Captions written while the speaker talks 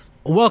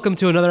Welcome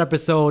to another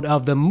episode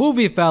of the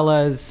Movie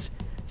Fellas.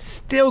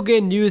 Still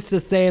getting used to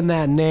saying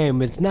that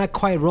name. It's not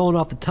quite rolling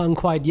off the tongue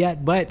quite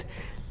yet, but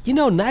you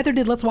know, neither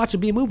did Let's Watch a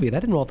B Movie. That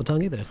didn't roll off the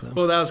tongue either. So.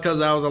 Well, that was because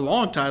that was a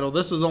long title.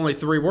 This was only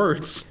 3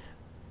 words.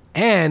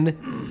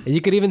 And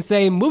you could even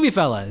say Movie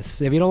Fellas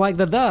if you don't like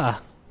the.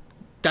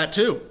 That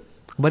too.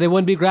 But it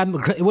wouldn't be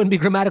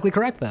grammatically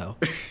correct though.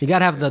 You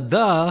gotta have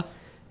the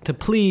to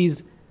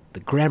please the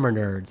grammar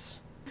nerds.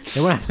 They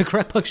won't have the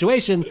correct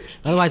punctuation,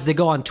 otherwise they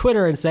go on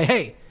Twitter and say,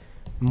 "Hey,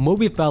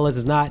 Movie Fellas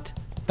is not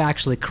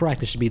factually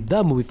correct. It should be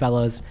the Movie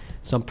Fellas."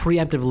 So I'm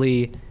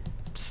preemptively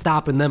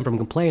stopping them from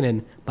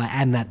complaining by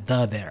adding that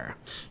the there.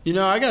 You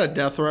know, I got a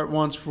death threat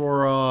once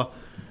for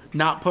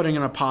not putting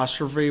an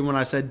apostrophe when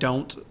I said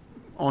 "don't"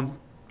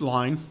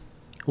 online.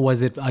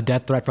 Was it a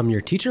death threat from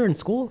your teacher in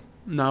school?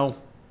 No,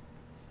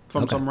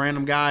 from some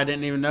random guy I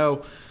didn't even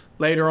know.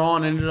 Later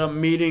on, ended up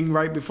meeting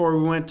right before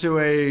we went to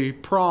a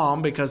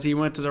prom because he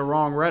went to the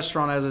wrong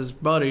restaurant as his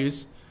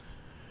buddies.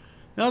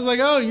 And I was like,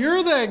 "Oh,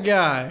 you're that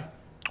guy."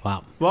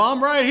 Wow. Well,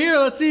 I'm right here.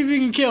 Let's see if you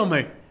can kill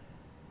me.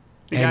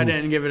 The guy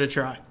didn't give it a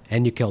try.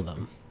 And you killed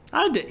him.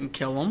 I didn't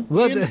kill him.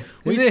 Well,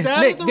 we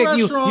sat at the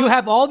restaurant. You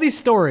have all these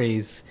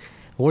stories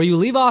where you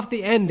leave off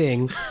the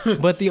ending,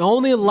 but the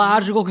only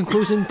logical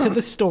conclusion to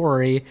the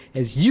story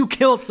is you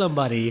killed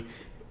somebody.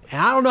 And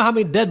I don't know how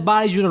many dead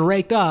bodies you done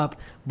raked up,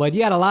 but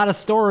you had a lot of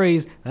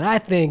stories that I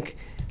think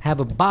have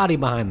a body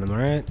behind them, all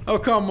right? Oh,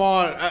 come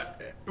on.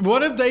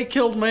 What if they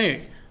killed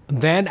me?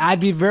 Then I'd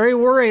be very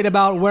worried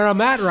about where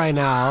I'm at right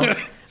now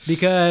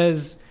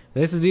because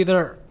this is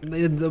either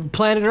the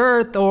planet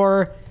Earth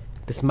or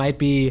this might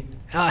be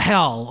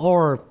hell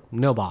or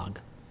Nilbog.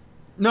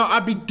 No,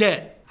 I'd be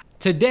dead.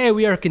 Today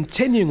we are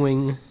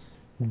continuing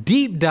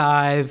deep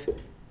dive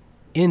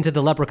into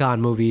the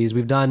Leprechaun movies.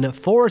 We've done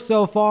 4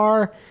 so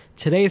far.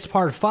 Today's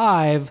part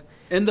 5.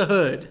 In the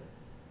hood.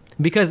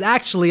 Because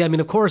actually, I mean,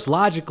 of course,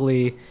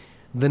 logically,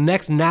 the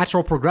next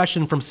natural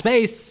progression from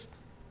space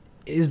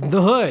is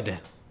the hood.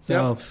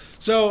 So, yep.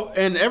 So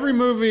in every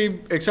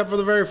movie, except for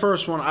the very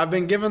first one, I've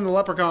been given the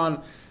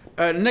Leprechaun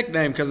a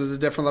nickname because it's a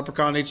different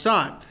Leprechaun each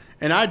time.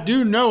 And I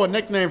do know a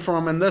nickname for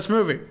him in this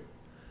movie.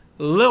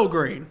 Lil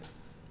Green.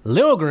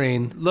 Lil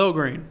Green? Lil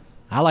Green.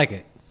 I like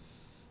it.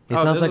 It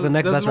sounds like the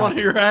next best This is one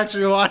you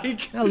actually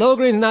like? Yeah, Lil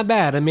Green's not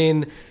bad. I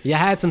mean, you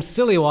had some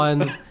silly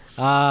ones.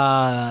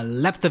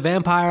 Lep the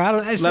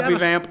Vampire. Leppy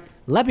Vamp.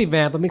 Leppy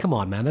Vamp. I mean, come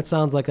on, man. That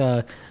sounds like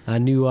a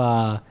new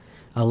a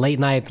late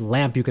night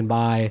lamp you can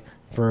buy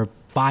for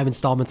 5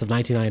 installments of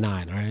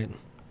 $19.99, right?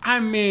 I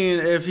mean,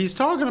 if he's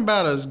talking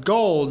about his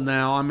gold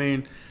now, I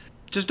mean,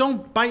 just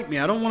don't bite me.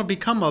 I don't want to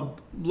become a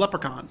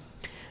leprechaun.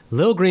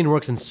 Lil Green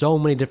works in so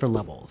many different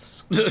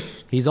levels.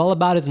 He's all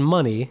about his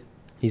money.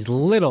 He's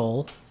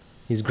little.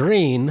 He's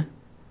green.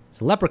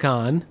 He's a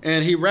leprechaun.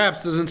 And he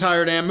raps this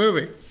entire damn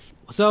movie.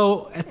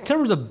 So, in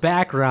terms of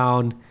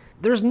background,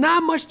 there's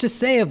not much to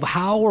say of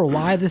how or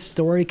why this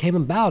story came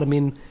about. I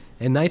mean,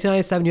 in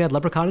 1997, you had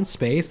Leprechaun in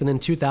Space, and in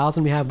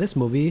 2000, we have this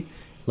movie,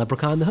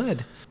 Leprechaun in the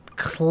Hood.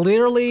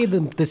 Clearly,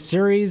 the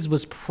series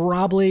was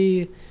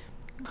probably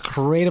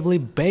creatively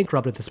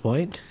bankrupt at this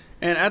point.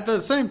 And at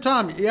the same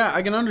time, yeah,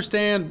 I can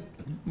understand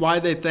why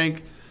they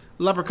think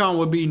Leprechaun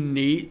would be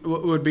neat,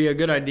 would be a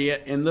good idea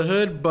in the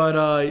hood,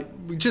 but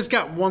we just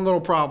got one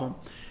little problem.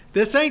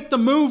 This ain't the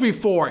movie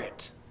for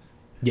it.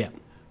 Yeah.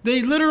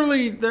 They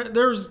literally,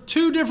 there's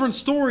 2 different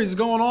stories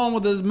going on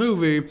with this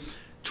movie,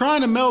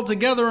 trying to meld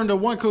together into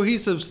one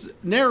cohesive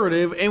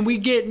narrative, and we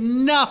get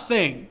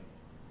nothing.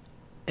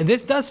 And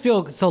this does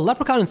feel, so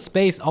Leprechaun in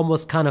Space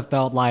almost kind of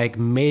felt like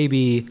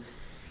maybe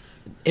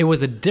it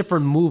was a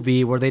different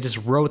movie where they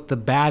just wrote the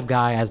bad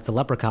guy as the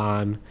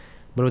leprechaun,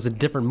 but it was a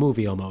different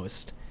movie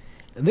almost.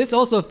 This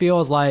also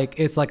feels like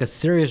it's like a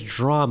serious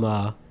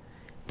drama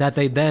that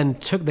they then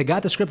took, they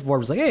got the script for, it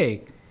was like,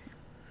 hey,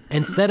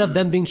 instead of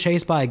them being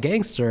chased by a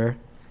gangster,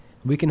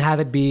 we can have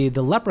it be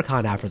the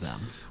leprechaun after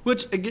them.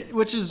 Which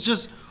is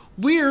just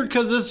weird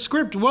because this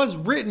script was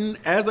written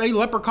as a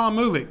leprechaun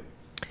movie.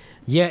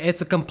 Yeah,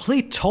 it's a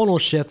complete tonal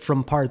shift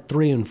from part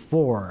 3 and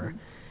 4.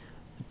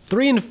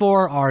 3 and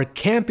 4 are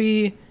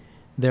campy,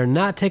 they're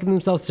not taking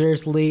themselves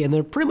seriously, and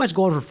they're pretty much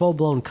going for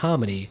full-blown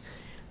comedy.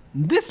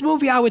 This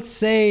movie, I would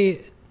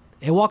say,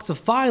 it walks a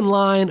fine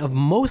line of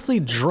mostly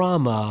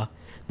drama.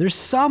 There's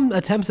some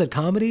attempts at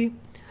comedy,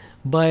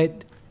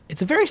 but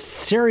it's a very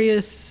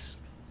serious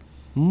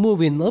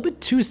movie, and a little bit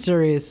too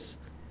serious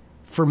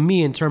for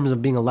me in terms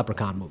of being a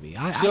Leprechaun movie.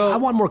 I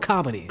want more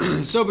comedy.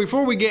 So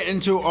before we get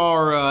into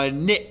our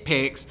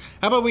nitpicks,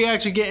 how about we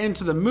actually get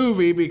into the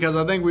movie, because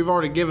I think we've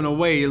already given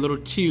away a little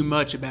too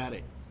much about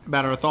it,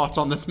 about our thoughts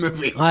on this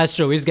movie. That's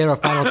true. We just get our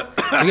final,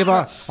 we give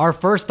our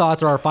first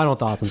thoughts or our final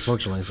thoughts,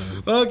 unfortunately. So.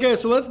 Okay,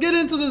 so let's get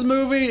into this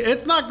movie.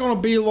 It's not going to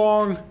be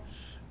long,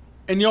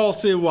 and y'all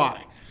see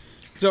why.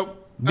 So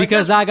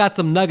because I got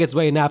some nuggets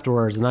waiting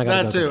afterwards, and I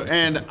got that too,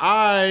 and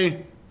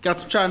I got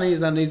some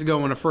Chinese that needs to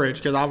go in the fridge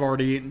because I've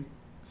already eaten.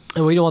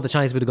 And we don't want the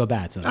Chinese food to go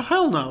bad. So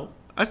hell no.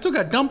 I still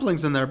got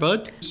dumplings in there,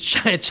 bud.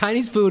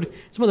 Chinese food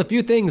is one of the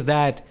few things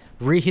that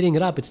reheating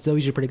it up, it's still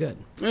usually pretty good.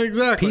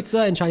 Exactly. Pizza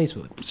and Chinese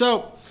food.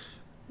 So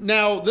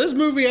now this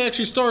movie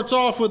actually starts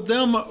off with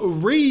them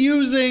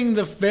reusing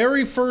the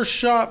very first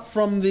shot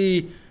from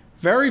the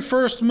very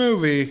first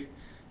movie,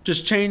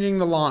 just changing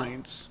the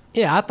lines.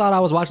 Yeah, I thought I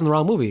was watching the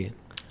wrong movie.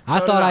 I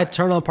So thought did I. I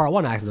turned on part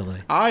 1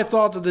 accidentally. I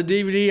thought that the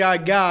DVD I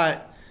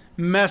got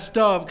messed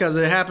up because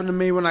it happened to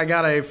me when I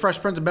got a Fresh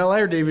Prince of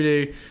Bel-Air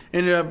DVD.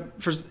 Ended up,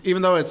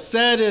 even though it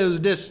said it was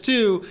disc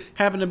 2,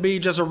 happened to be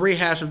just a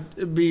rehash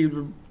of be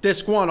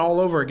disc 1 all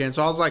over again.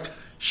 So I was like,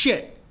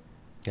 shit.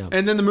 Yeah.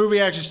 And then the movie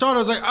actually started.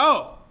 I was like,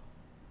 oh,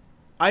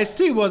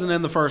 Ice-T wasn't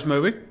in the first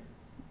movie.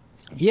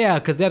 Yeah,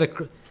 because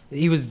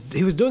he was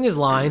doing his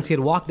lines. He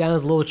had walked down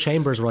his little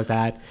chambers like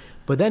that.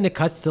 But then it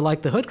cuts to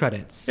like the hood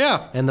credits.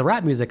 Yeah. And the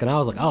rap music, and I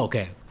was like, oh,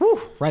 okay.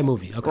 Whew, right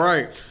movie. Okay.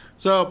 Right.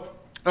 So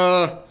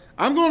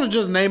I'm going to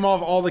just name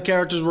off all the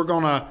characters we're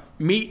going to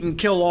meet and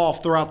kill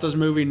off throughout this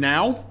movie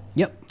now.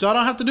 Yep. So I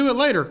don't have to do it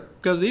later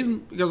because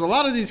a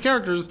lot of these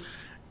characters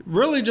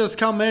really just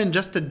come in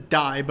just to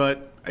die,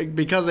 but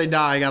because they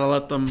die, I got to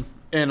let them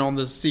in on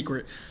this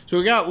secret. So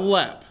we got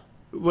Lep,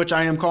 which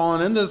I am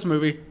calling in this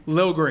movie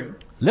Lil Green.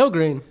 Lil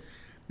Green.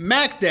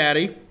 Mac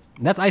Daddy.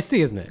 That's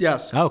Ice-T, isn't it?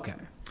 Yes. Okay.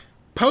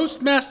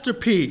 Postmaster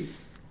P.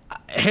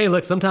 Hey,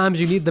 look, sometimes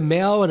you need the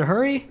mail in a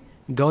hurry.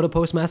 Go to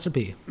Postmaster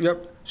P.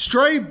 Yep.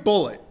 Stray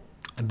Bullet.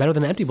 Better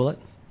than Empty Bullet.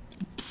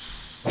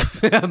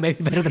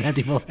 Maybe better than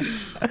Empty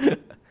Bullet.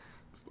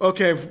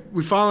 Okay,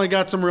 we finally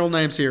got some real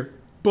names here.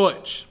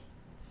 Butch.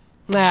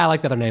 Nah, I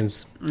like the other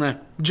names. Nah.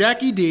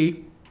 Jackie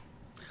D.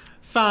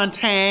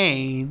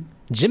 Fontaine.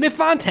 Jimmy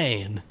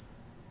Fontaine.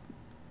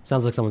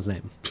 Sounds like someone's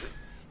name.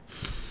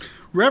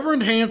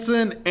 Reverend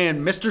Hanson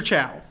and Mr.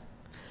 Chow.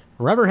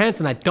 Reverend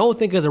Hanson, I don't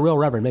think is a real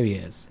reverend. Maybe he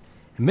is.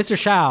 And Mr.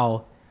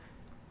 Chow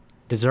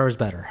deserves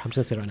better. I'm just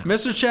going to say it right now.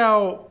 Mr.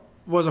 Chow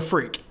was a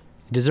freak.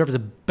 He deserves a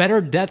better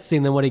death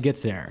scene than what he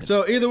gets there.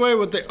 So either way,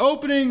 with the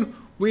opening,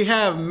 we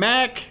have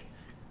Mac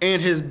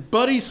and his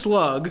buddy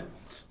Slug.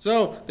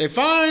 So they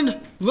find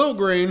Lil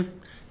Green.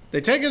 They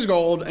take his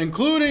gold,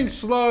 including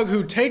Slug,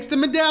 who takes the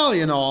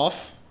medallion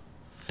off.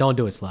 Don't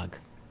do it, Slug.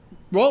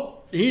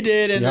 Well, he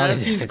did, and Yeah,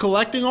 as he he's did.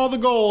 collecting all the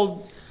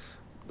gold,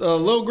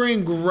 Lil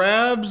Green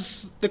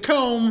grabs the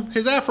comb,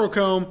 his afro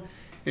comb,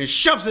 and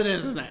shoves it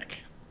in his neck.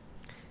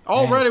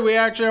 Already, we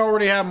actually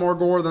already have more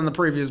gore than the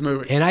previous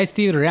movie. And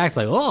Ice-T even reacts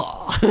like,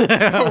 oh.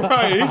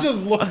 Right,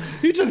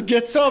 he just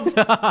gets up,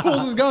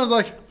 pulls his gun, is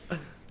like,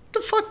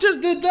 the fuck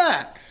just did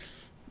that?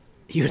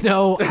 You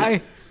know,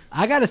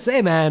 I got to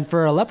say, man,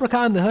 for a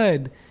Leprechaun in the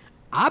Hood,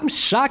 I'm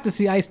shocked to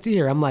see Ice-T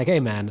here. I'm like, hey,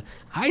 man,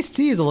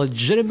 Ice-T is a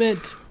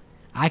legitimate,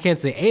 I can't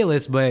say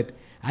A-list, but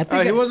I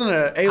think... He wasn't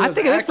an A-list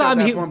think at this actor time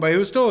at that he- point, but he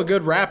was still a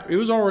good rapper. He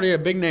was already a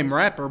big-name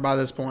rapper by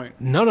this point.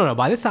 No.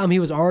 By this time, he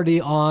was already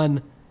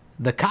on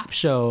the cop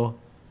show.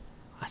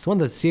 It's one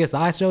of the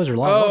CSI shows or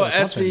Law and Oh, Order or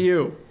something.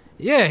 SVU.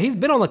 Yeah, he's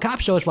been on the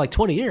cop shows for like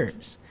 20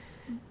 years.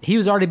 He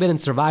was already been in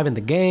Surviving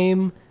the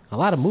Game, a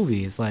lot of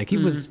movies. Like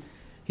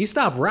he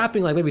stopped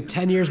rapping like maybe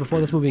 10 years before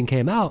this movie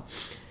came out.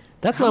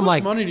 That's How what I'm much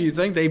like. money do you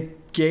think they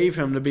gave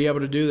him to be able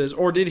to do this?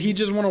 Or did he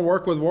just want to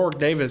work with Warwick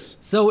Davis?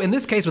 So in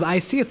this case with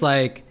Ice-T, it's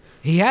like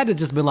he had to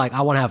just been like,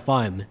 I want to have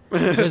fun.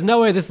 There's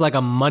no way this is like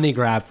a money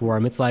grab for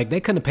him. It's like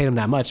they couldn't have paid him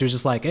that much. It was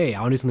just like, hey,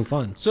 I want to do something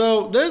fun.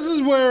 So this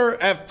is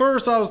where at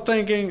first I was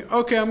thinking,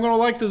 okay, I'm going to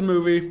like this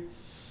movie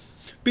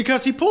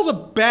because he pulls a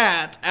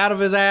bat out of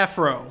his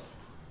afro.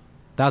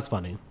 That's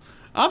funny.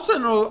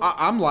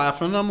 I'm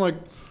laughing. I'm like,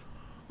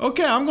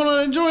 okay, I'm going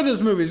to enjoy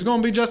this movie. It's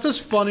going to be just as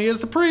funny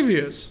as the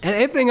previous. And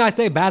anything I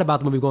say bad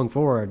about the movie going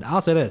forward,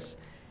 I'll say this.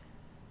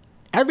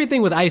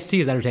 Everything with Ice-T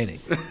is entertaining.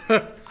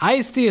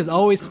 Ice-T is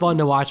always fun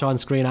to watch on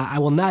screen. I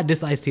will not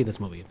diss Ice-T in this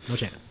movie. No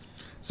chance.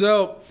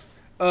 So,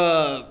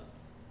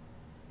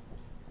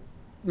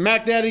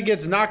 Mac Daddy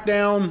gets knocked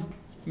down.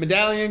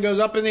 Medallion goes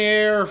up in the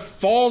air,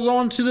 falls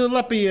onto the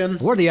Lepian,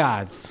 What are the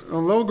odds? a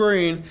Lil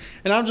Green.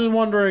 And I'm just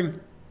wondering,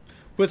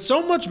 with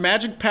so much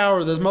magic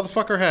power this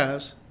motherfucker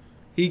has,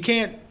 he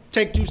can't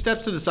take 2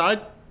 steps to the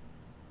side?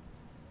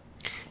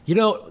 You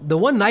know, the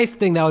one nice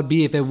thing that would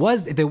be if it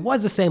was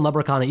the same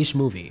Leprechaun in each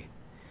movie,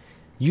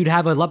 you'd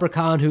have a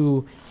Leprechaun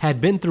who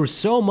had been through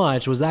so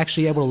much, was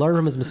actually able to learn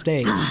from his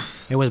mistakes,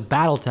 and was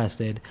battle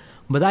tested.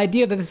 But the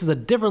idea that this is a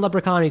different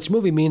Leprechaun in each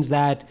movie means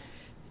that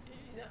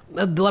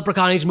the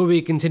Leprechaun in each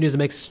movie continues to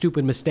make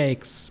stupid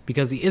mistakes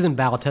because he isn't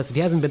battle tested.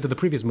 He hasn't been through the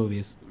previous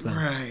movies. So.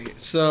 Right.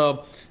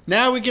 So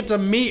now we get to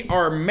meet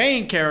our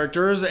main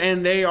characters,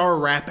 and they are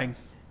rapping.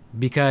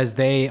 Because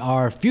they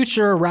are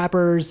future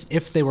rappers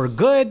if they were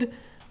good,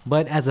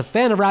 but as a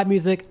fan of rap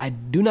music, I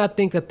do not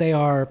think that they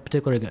are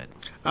particularly good.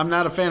 I'm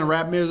not a fan of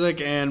rap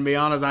music, and to be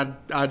honest,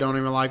 I don't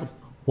even like them.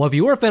 Well, if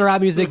you were a fan of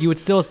rap music, you would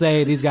still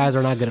say these guys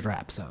are not good at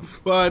rap. So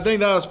Well, I think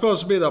that was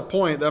supposed to be the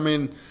point. I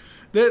mean,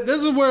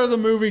 this is where the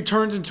movie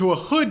turns into a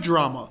hood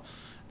drama.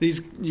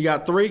 You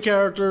got 3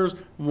 characters,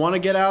 want to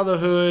get out of the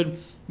hood.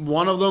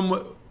 One of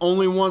them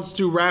only wants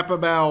to rap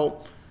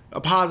about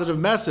a positive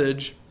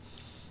message.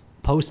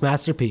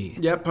 Postmaster P.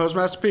 Yep,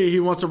 Postmaster P. He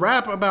wants to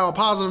rap about a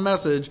positive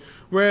message,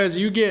 whereas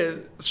you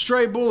get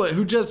Stray Bullet,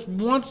 who just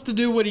wants to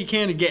do what he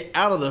can to get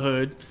out of the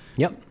hood.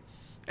 Yep.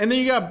 And then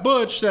you got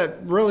Butch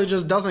that really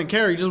just doesn't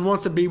care. He just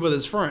wants to be with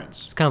his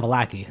friends. It's kind of a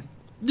lackey.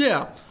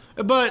 Yeah.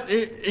 But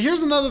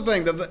here's another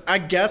thing. That I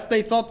guess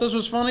they thought this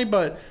was funny,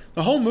 but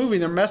the whole movie,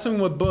 they're messing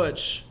with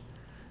Butch.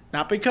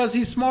 Not because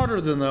he's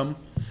smarter than them.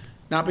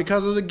 Not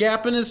because of the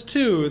gap in his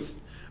tooth.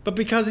 But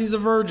because he's a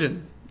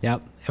virgin.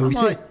 Yep.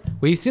 And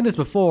we've seen this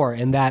before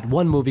in that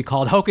one movie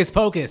called Hocus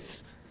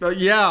Pocus.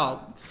 Yeah.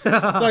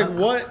 Like,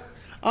 what?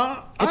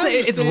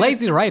 It's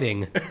lazy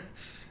writing.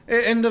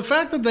 And the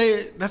fact that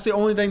that's the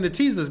only thing to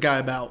tease this guy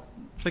about.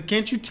 Like,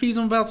 can't you tease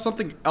him about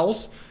something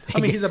else? I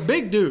mean, he's a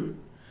big dude.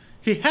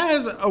 He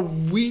has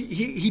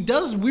he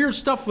does weird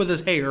stuff with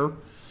his hair.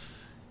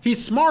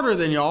 He's smarter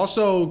than y'all,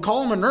 so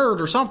call him a nerd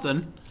or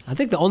something. I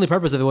think the only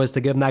purpose of it was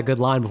to give him that good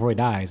line before he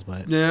dies,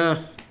 but... Yeah.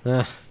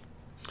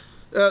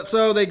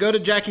 So they go to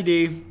Jackie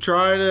D and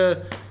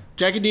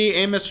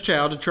Mr.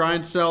 Chow to try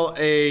and sell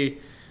a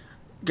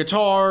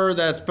guitar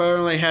that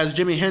apparently has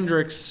Jimi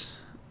Hendrix.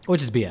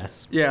 Which is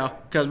BS. Yeah,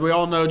 because we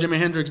all know Jimi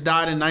Hendrix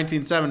died in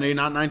 1970,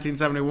 not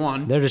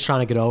 1971. They're just trying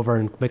to get over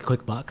and make a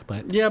quick buck,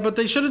 but... Yeah, but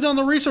they should have done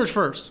the research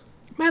first.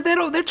 Man,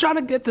 they're trying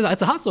to get to...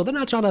 It's a hustle. They're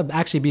not trying to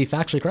actually be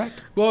factually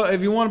correct. Well,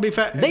 if you want to be...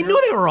 They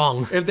knew they were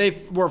wrong. If they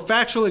were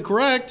factually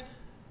correct,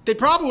 they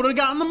probably would have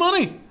gotten the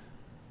money.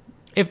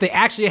 If they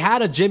actually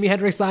had a Jimi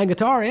Hendrix signed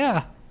guitar,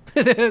 yeah.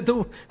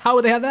 How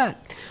would they have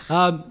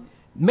that?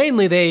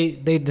 Mainly,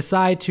 they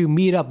decide to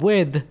meet up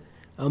with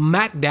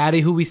Mac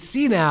Daddy, who we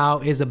see now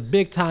is a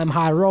big-time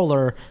high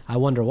roller. I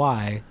wonder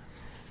why.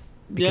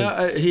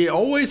 Because, he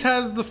always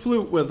has the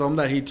flute with him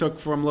that he took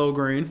from Lil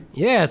Green.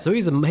 Yeah, so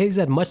he's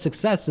had much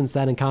success since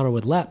that encounter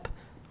with Lep,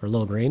 or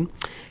Lil Green.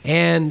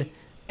 And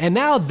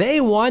now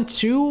they want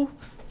to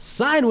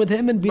sign with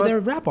him and be their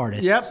rap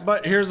artist. Yep,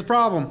 but here's the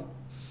problem.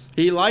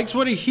 He likes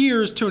what he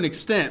hears to an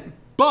extent,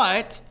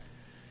 but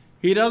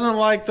he doesn't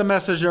like the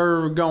message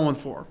they're going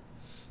for.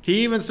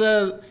 He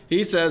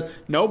says,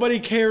 nobody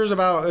cares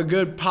about a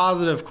good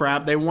positive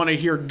crap. They want to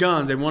hear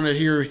guns. They want to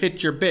hear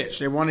hit your bitch.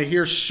 They want to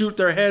hear shoot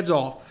their heads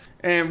off.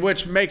 And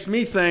which makes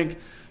me think,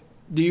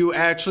 do you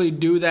actually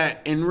do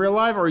that in real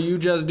life, or are you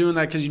just doing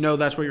that because you know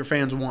that's what your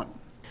fans want?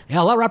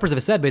 Yeah, a lot of rappers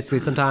have said basically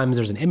sometimes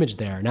there's an image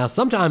there. Now,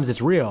 sometimes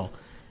it's real.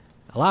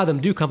 A lot of them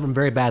do come from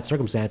very bad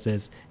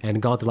circumstances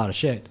and gone through a lot of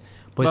shit.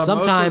 But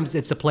sometimes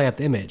it's to play up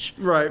the image.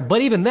 Right.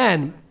 But even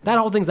then, that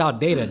whole thing's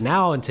outdated.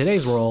 Now, in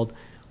today's world,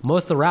 a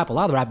lot of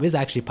the rap is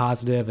actually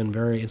positive and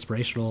very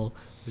inspirational.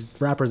 There's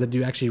rappers that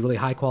do actually really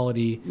high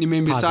quality. You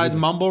mean besides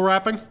mumble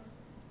rapping?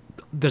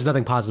 There's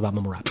nothing positive about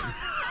mumble rapping.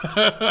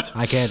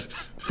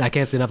 I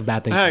can't say enough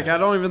bad things. Heck, I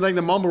don't even think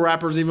the mumble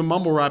rappers even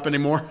mumble rap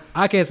anymore.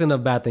 I can't say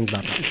enough bad things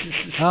about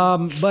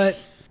that.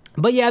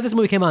 But yeah, this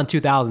movie came out in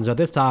 2000, so at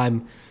this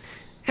time,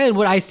 and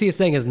what I see it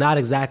saying is not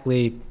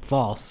exactly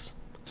false.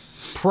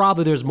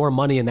 Probably there's more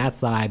money in that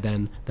side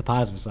than the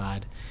positive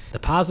side. The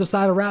positive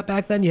side of rap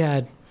back then, you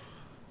had...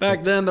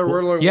 Back then, there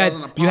really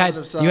wasn't a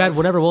positive side. You had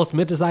whenever Will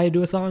Smith decided to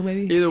do a song,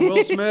 maybe? Either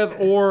Will Smith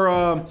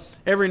or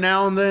every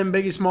now and then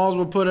Biggie Smalls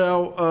will put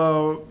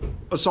out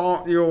a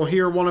song. You'll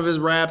hear one of his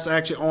raps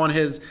actually on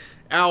his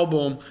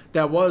album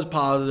that was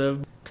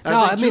positive.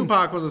 I think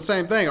Tupac was the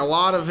same thing. A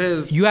lot of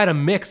his... You had a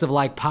mix of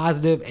like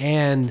positive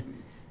and...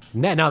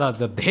 Now,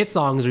 the hit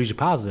songs are usually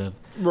positive.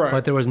 Right.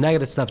 But there was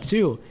negative stuff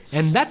too.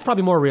 And that's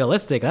probably more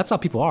realistic. That's how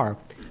people are.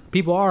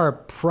 People are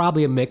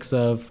probably a mix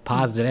of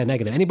positive and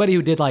negative. Anybody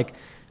who did like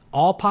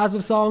all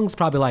positive songs,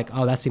 probably like,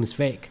 oh, that seems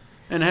fake.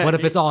 But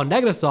if it's all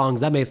negative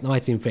songs, that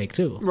might seem fake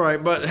too.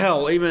 Right. But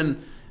hell,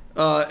 even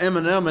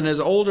Eminem in his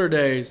older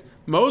days,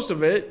 most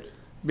of it,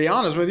 be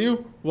honest with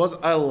you, was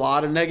a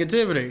lot of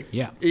negativity.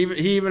 Yeah.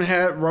 He even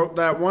wrote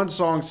that one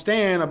song,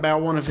 Stan,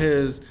 about one of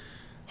his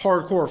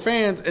hardcore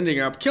fans ending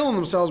up killing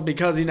themselves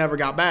because he never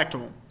got back to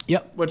him.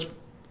 Yep. Which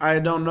I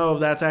don't know if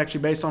that's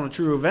actually based on a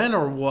true event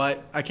or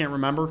what. I can't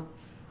remember.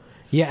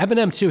 Yeah,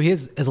 Eminem too.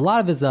 His a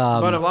lot of his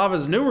but a lot of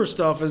his newer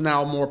stuff is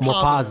now more positive.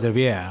 More positive,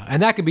 yeah.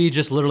 And that could be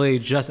just literally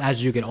just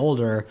as you get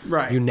older,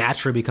 right, you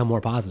naturally become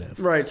more positive.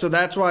 Right. So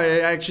that's why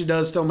it actually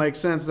does still make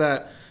sense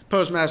that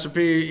Postmaster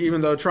P, even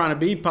though trying to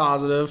be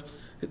positive,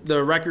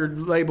 the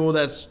record label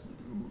that's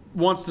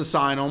wants to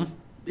sign him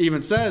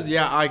even says,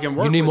 "Yeah, I can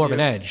work." You need with more of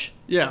an edge.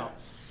 Yeah.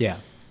 Yeah.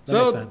 That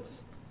makes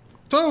sense.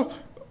 So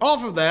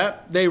off of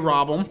that, they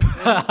rob him.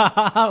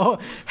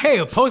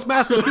 Hey,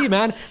 Postmaster P,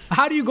 man,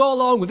 how do you go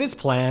along with this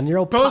plan?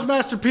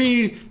 Postmaster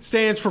P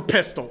stands for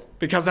pistol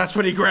because that's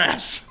what he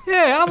grabs.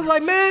 Yeah, I was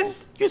like, man,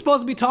 you're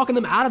supposed to be talking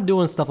them out of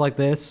doing stuff like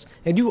this,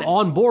 and you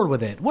on board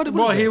with it. What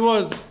well, is this? He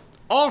was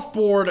off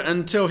board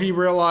until he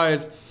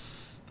realized,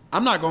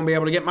 I'm not going to be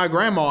able to get my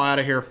grandma out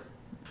of here.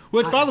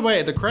 Which, by the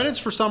way, the credits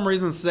for some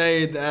reason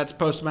say that's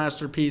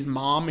Postmaster P's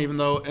mom, even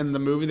though in the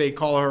movie they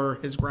call her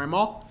his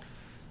grandma.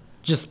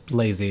 Just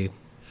lazy.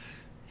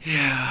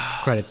 Yeah.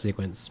 Credit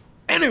sequence.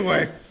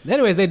 Anyways,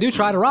 they do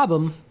try to rob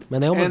him,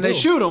 and they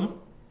almost shoot him.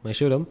 They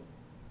shoot him.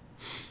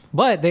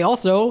 But they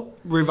also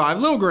revive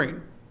Lil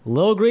Green.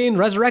 Lil Green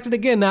resurrected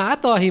again. Now, I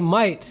thought he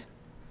might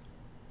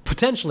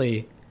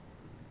potentially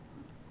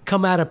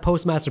come out of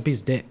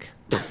Post-Masterpiece Dick.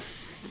 That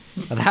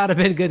would have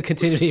been good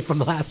continuity from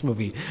the last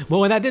movie. But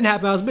when that didn't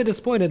happen, I was a bit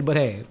disappointed, but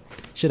hey,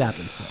 shit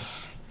happens.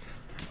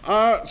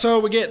 So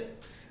we get...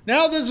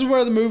 Now this is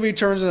where the movie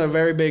turns into a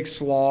very big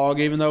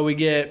slog, even though we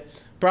get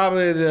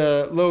probably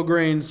the Lil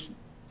Green's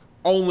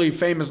only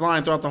famous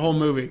line throughout the whole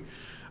movie.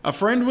 A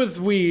friend with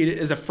weed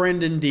is a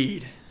friend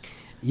indeed.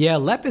 Yeah,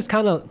 Lep is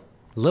kind of...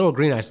 Lil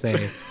Green, I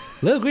say.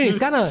 Lil Green, he's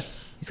kind of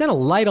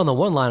light on the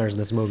one-liners in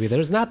this movie.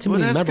 There's not too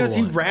many memorable ones. That's because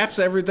he ones. raps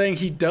everything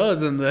he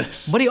does in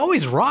this. But he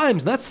always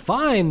rhymes. That's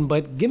fine.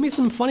 But give me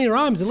some funny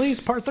rhymes. At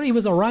least part 3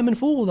 was a rhyming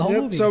fool the whole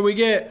movie. So we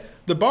get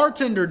the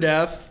bartender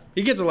death.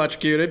 He gets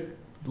electrocuted.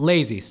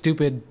 Lazy,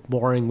 stupid,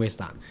 boring, waste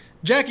time.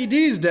 Jackie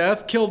D's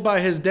death, killed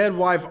by his dead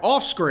wife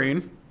off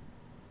screen.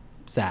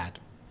 Sad.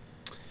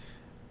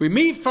 We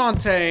meet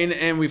Fontaine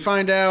and we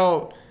find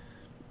out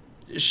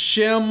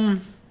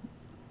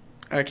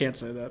I can't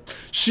say that.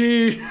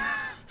 She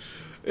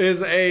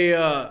is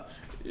a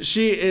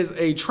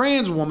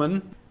trans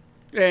woman,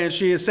 and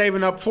she is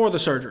saving up for the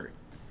surgery.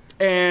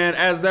 And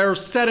as they're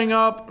setting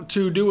up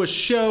to do a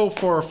show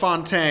for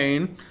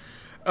Fontaine,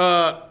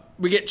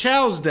 we get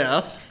Chow's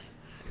death.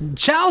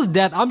 Chow's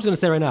death, I'm just going to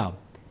say right now,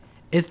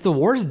 it's the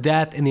worst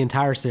death in the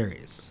entire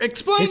series.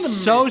 Explain to me. It's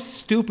so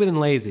stupid and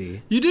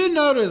lazy. You did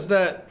notice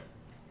that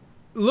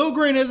Lil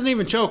Green isn't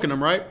even choking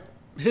him, right?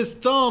 His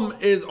thumb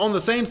is on the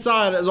same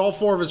side as all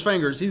 4 of his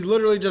fingers. He's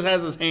literally just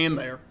has his hand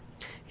there.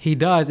 He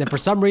does, and for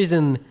some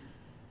reason,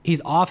 he's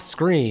off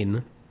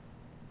screen,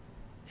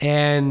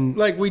 and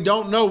like we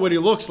don't know what he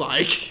looks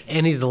like.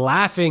 And he's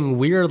laughing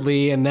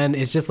weirdly, and then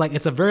it's just like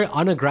it's a very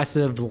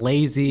unaggressive,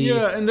 lazy.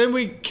 Yeah, and then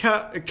we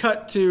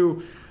cut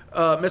to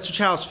Mr.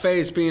 Chow's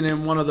face being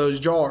in one of those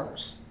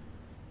jars.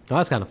 Oh,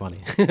 that's kind of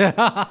funny.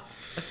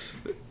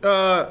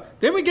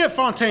 Then we get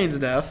Fontaine's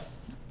death.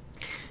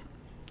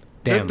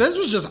 Damn. This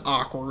was just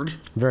awkward.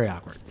 Very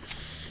awkward.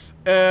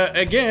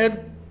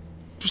 Again,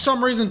 for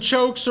some reason,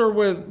 chokes her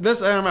with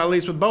this, at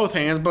least with both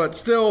hands, but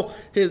still,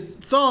 his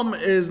thumb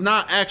is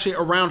not actually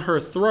around her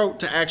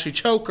throat to actually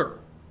choke her.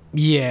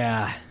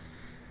 Yeah.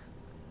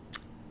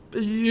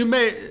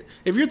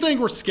 If you think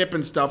we're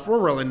skipping stuff, we're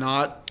really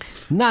not.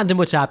 Not too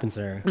much happens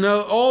there.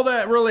 No, all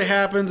that really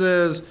happens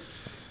is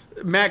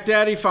Mac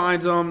Daddy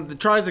finds them,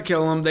 tries to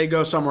kill them, they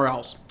go somewhere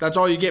else. That's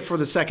all you get for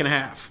the second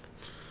half.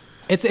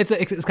 It's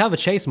kind of a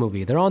chase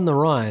movie. They're on the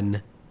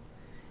run,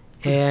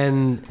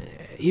 and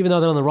even though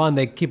they're on the run,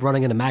 they keep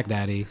running into Mac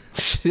Daddy.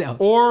 You know.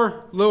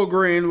 Or Lil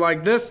Green,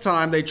 like this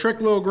time, they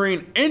trick Lil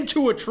Green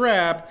into a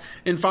trap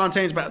in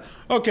Fontaine's bathroom.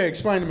 Okay,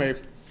 explain to me.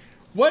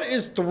 What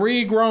is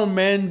 3 grown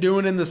men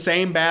doing in the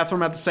same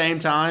bathroom at the same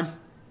time?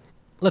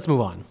 Let's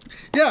move on.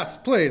 Yes,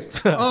 please.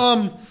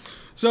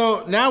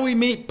 So now we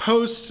meet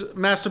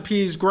Master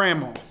P's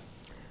grandma.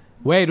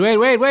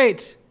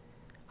 Wait.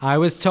 I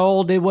was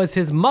told it was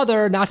his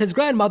mother, not his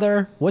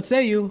grandmother. What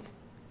say you?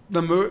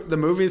 The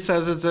movie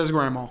says it's his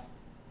grandma.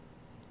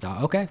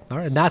 Oh, okay. All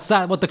right. That's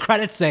not what the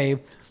credits say.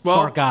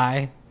 Smart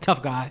guy.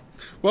 Tough guy.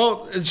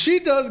 Well, she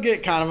does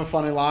get kind of a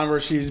funny line where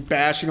she's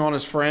bashing on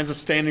his friends and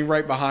standing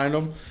right behind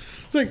him.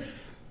 It's like,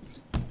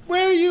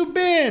 where you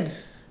been?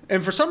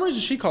 And for some reason,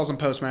 she calls him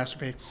Postmaster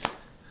P.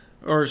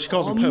 Or she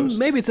calls him Post.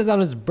 Maybe it says on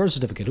his birth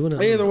certificate. Who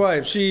knows? Either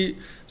way,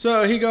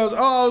 so he goes,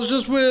 oh, I was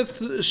just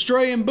with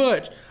Stray and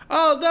Butch.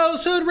 Oh,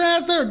 those hood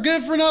rats, they're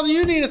good for nothing.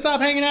 You need to stop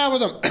hanging out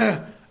with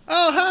them.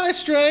 Oh, hi,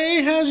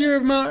 Stray. How's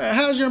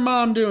your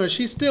mom doing?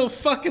 She's still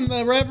fucking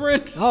the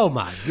Reverend? Oh,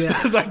 my God.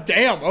 I was like,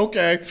 damn,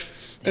 okay.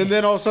 And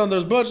then all of a sudden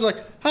there's Butch like,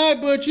 hi,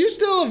 Butch, you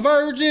still a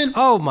virgin?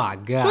 Oh, my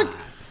God.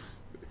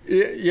 It's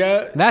like,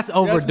 yeah. That's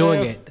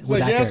overdoing it. It's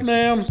like, yes,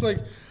 ma'am. It's like,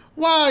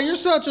 wow, you're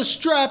such a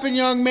strapping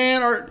young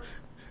man. Are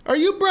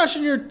you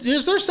brushing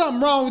is there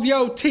something wrong with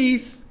your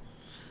teeth?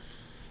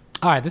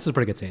 All right, this is a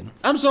pretty good scene.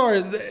 I'm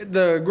sorry.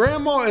 The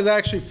grandma is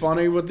actually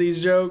funny with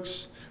these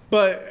jokes.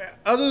 But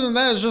other than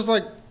that, it's just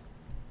like,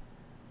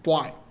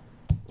 why?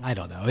 I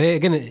don't know.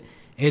 Again,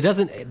 it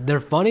doesn't... They're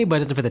funny, but it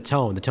doesn't fit the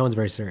tone. The tone's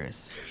very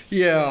serious.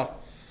 Yeah.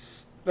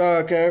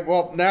 Okay,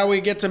 well, now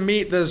we get to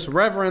meet this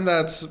reverend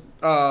that's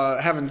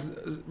having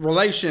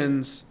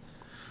relations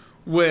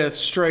with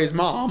Stray's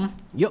mom.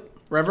 Yep.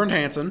 Reverend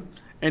Hanson.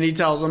 And he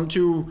tells them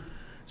to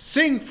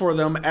sing for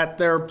them at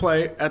their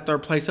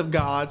place of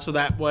God, so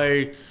that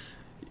way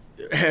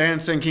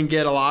Hanson can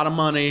get a lot of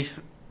money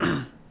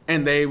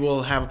and they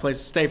will have a place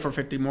to stay for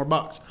 $50 more.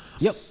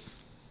 Yep.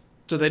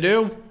 So they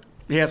do.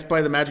 He has to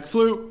play the magic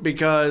flute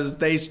because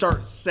they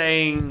start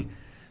saying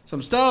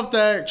some stuff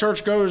that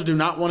churchgoers do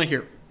not want to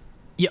hear.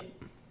 Yep.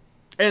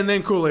 And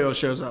then Coolio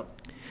shows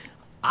up.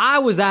 I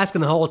was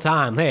asking the whole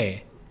time,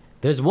 hey,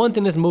 there's one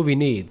thing this movie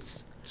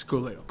needs. It's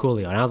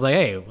Coolio. And I was like,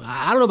 hey,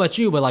 I don't know about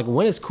you, but like,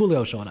 when is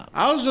Coolio showing up?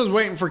 I was just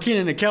waiting for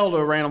Kenan and Kel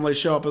to randomly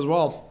show up as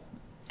well.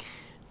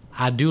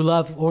 I do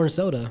love orange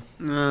soda.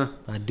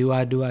 I do.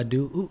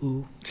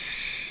 Ooh.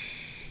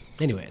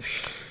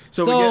 Anyways.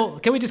 So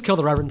can we just kill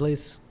the Reverend,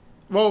 please?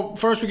 Well,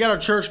 first we got our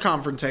church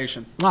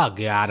confrontation. Oh,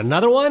 God.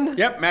 Another one?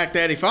 Yep. Mac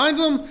Daddy finds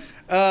him.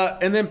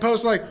 And then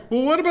Post's like,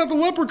 well, what about the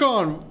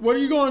leprechaun? What are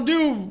you going to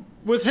do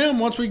with him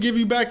once we give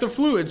you back the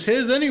flu? It's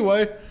his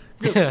anyway.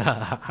 He goes,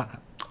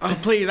 oh,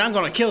 please, I'm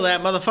going to kill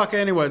that motherfucker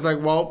anyway. It's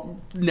like, well,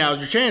 now's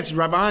your chance. He's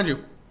right behind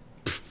you.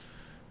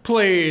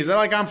 Please.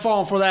 Like, I'm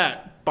falling for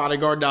that.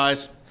 Bodyguard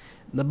dies.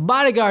 The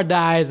bodyguard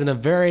dies in a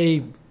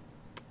very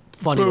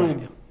funny way.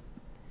 Boom.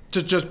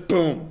 Just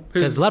boom.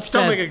 His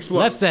stomach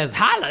explodes. Left says,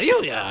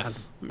 hallelujah.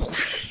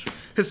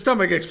 His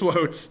stomach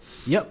explodes.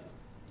 Yep.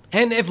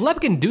 And if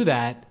Lep can do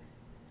that,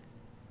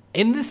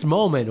 in this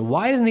moment,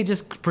 why doesn't he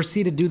just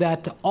proceed to do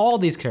that to all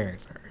these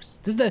characters?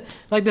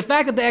 The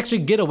fact that they actually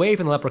get away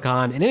from the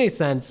leprechaun in any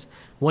sense,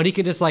 when he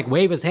can just like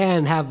wave his hand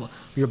and have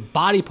your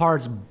body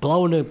parts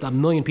blown into a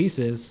million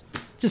pieces,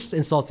 just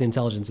insults the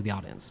intelligence of the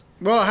audience.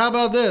 Well, how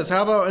about this?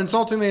 How about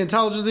insulting the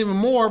intelligence even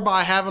more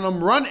by having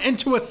them run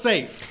into a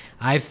safe?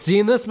 I've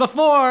seen this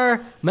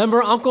before.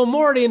 Remember Uncle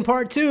Morty in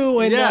part 2?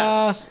 And,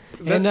 yes.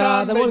 This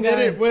time the they one did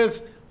guy, it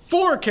with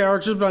 4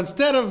 characters, but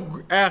instead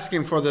of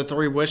asking for the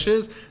 3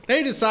 wishes,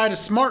 they decided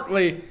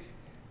smartly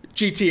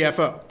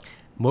GTFO.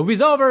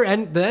 Movie's over,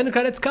 and the end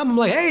credits come. I'm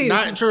like, hey.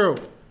 Not true.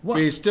 What?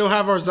 We still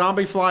have our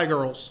zombie fly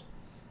girls.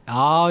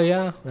 Oh,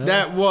 yeah.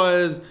 That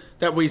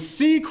we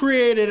see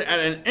created at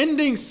an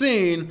ending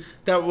scene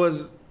that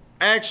was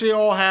actually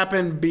all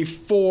happened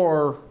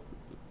before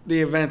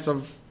the events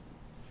of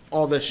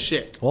all this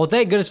shit. Well,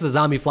 thank goodness for the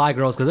zombie fly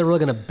girls, because they're really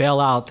going to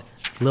bail out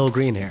Lil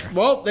Green here.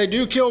 Well, they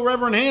do kill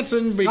Reverend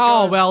Hansen because...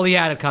 Oh, well, he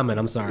had it coming.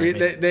 I'm sorry.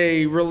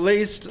 They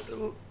released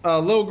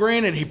Lil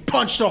Green, and he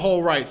punched a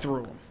hole right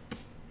through him.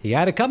 He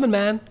had it coming,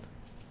 man.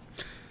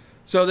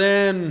 So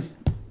then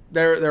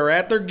they're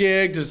at their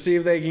gig to see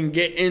if they can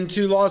get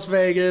into Las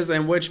Vegas,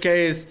 in which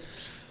case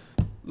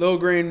Lil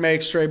Green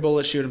makes Stray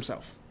Bullet shoot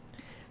himself.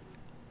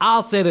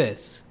 I'll say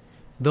this.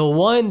 The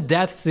one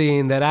death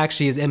scene that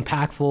actually is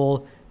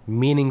impactful,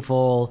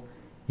 meaningful,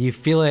 you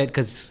feel it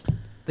because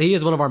he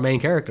is one of our main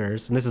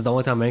characters, and this is the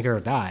only time the main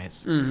character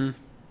dies. Mm-hmm.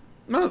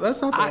 No,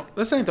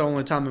 this ain't the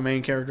only time the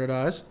main character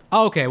dies.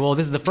 Okay, well,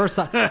 this is the first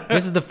time.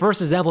 This is the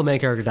first example of the main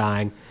character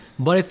dying,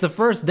 but it's the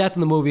first death in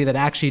the movie that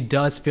actually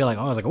does feel like,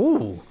 oh, I was like,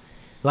 ooh.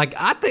 Like,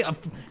 I think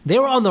they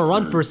were on the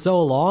run for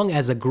so long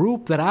as a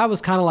group that I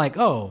was kind of like,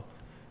 oh,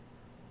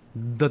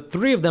 the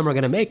 3 of them are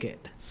going to make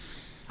it.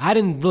 I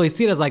didn't really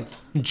see it as like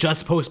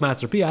just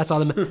Postmaster P. I saw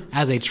them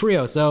as a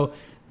trio. So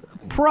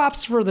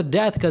props for the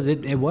death because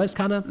it was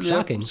kind of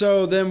shocking. Yep.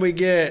 So then we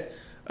get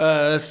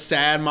a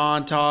sad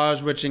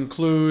montage, which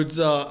includes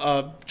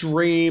a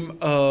dream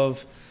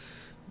of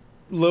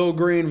Lil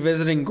Green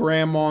visiting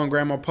Grandma and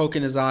Grandma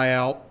poking his eye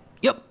out.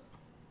 Yep.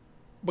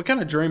 What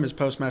kind of dream is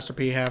Postmaster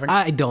P having?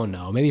 I don't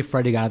know. Maybe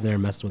Freddy got in there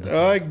and messed with it.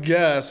 I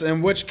guess.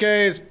 In which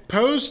case,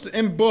 Post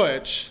and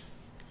Butch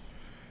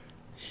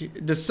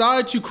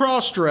decide to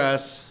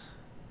cross-dress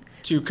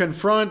to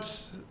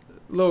confront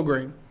Lil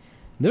Green.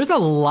 There's a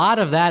lot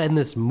of that in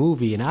this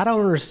movie, and I don't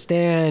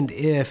understand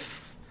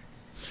if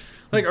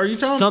like, are you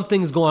telling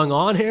something's going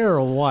on here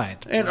or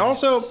what? And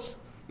also,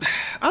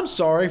 I'm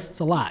sorry. It's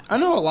a lot. I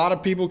know a lot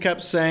of people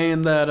kept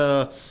saying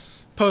that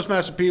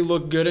Postmaster P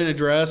looked good in a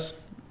dress.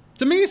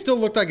 To me, he still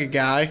looked like a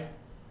guy.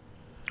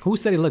 Who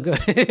said he looked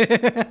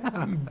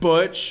good?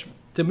 Butch.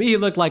 To me, he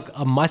looked like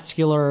a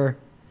muscular,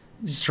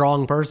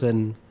 strong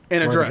person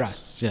in a wearing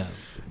dress. Yeah.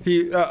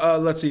 He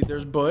let's see.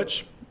 There's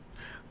Butch.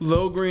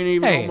 Lil Green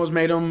even almost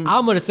made him.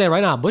 I'm gonna say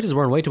right now, Butch is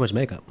wearing way too much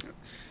makeup.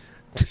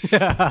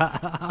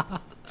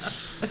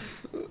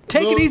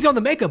 Take it easy on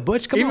the makeup,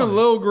 Butch. Come on. Even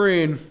Lil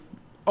Green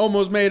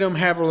almost made him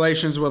have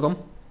relations with him.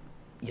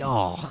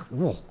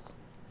 Oh.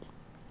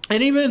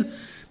 And even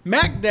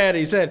Mac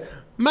Daddy said,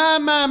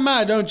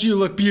 My, don't you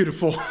look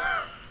beautiful?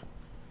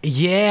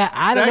 Yeah,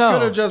 I don't know. That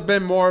could have just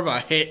been more of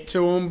a hit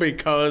to him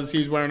because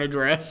he's wearing a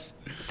dress.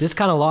 This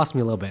kind of lost me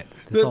a little bit.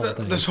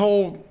 This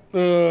whole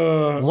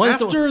once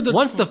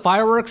the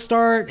fireworks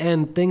start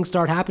and things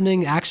start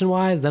happening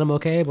action-wise, then I'm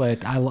okay,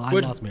 but I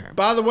lost me.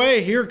 By the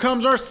way, here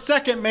comes our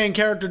second main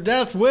character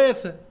death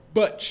with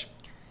Butch.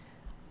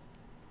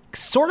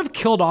 Sort of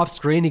killed off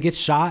screen. He gets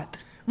shot.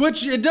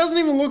 Which, it doesn't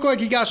even look like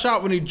he got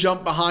shot when he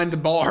jumped behind the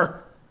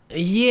bar.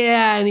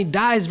 Yeah, and he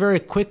dies very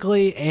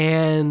quickly,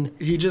 and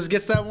he just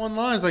gets that one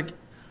line. It's like,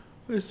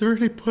 is there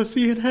any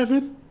pussy in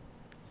heaven?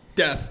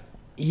 Death.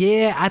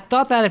 Yeah, I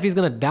thought that if he's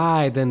going to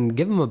die, then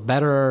give him a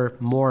better,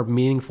 more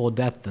meaningful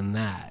death than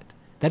that.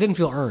 That didn't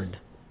feel earned.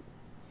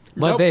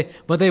 But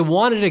they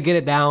wanted to get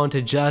it down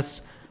to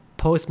just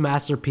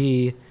Postmaster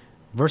P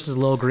versus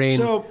Lil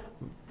Green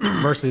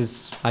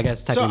versus, I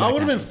guess, technically. So I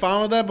would have been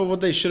fine with that, but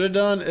what they should have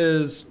done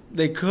is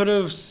they could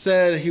have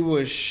said he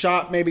was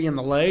shot maybe in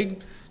the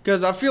leg.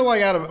 Because I feel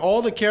like out of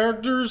all the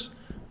characters,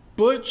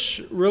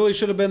 Butch really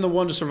should have been the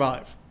one to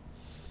survive.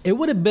 It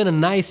would have been a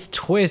nice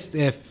twist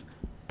if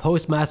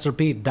Postmaster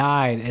Pete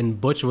died and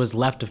Butch was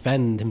left to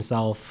defend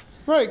himself.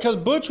 Right, because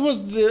Butch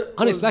was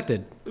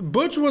unexpected.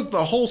 Butch was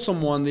the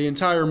wholesome one the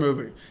entire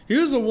movie. He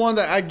was the one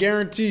that I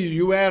guarantee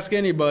you ask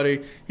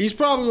anybody, he's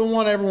probably the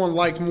one everyone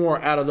liked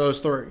more out of those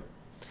 3.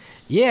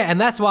 Yeah,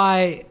 and that's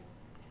why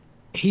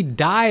he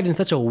died in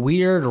such a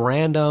weird,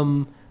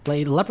 random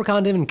Like,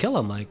 Leprechaun didn't even kill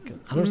him. Like,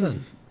 100%.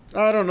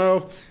 I don't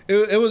know.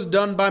 It was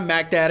done by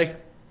Mac Daddy.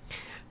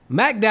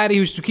 Mac Daddy,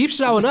 who keeps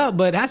showing up,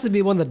 but has to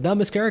be one of the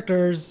dumbest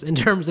characters in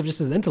terms of just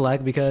his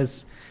intellect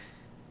because,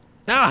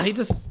 he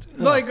just...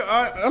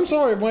 I'm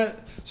sorry.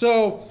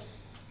 So,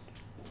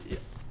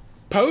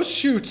 Post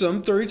shoots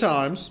him 3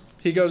 times.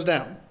 He goes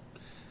down.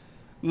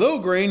 Lil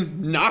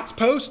Green knocks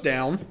Post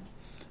down.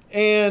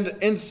 And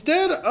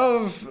instead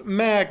of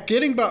Mac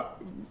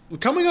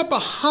coming up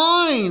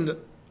behind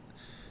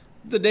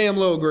the damn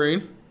Lil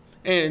Green,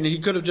 and he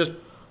could have just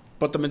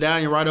put the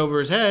medallion right over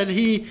his head,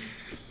 he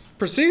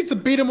proceeds to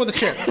beat him with a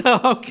chair.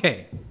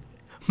 Okay.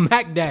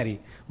 Mac Daddy,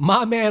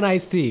 my man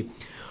Ice-T.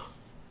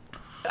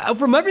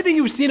 From everything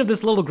you've seen of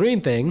this Lil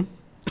Green thing,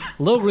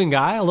 Lil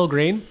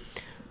Green,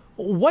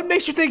 what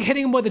makes you think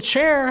hitting him with a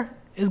chair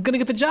is going to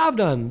get the job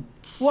done?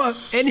 What?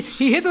 And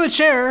he hits with a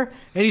chair,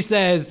 and he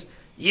says,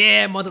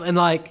 yeah, mother... And,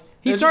 like,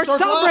 he starts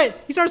celebrating.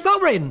 He starts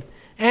celebrating.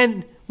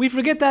 And we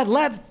forget that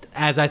Lep,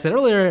 as I said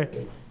earlier,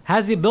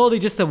 has the ability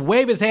just to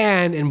wave his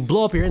hand and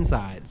blow up your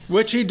insides.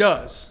 Which he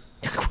does.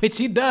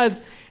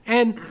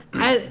 And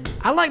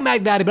I like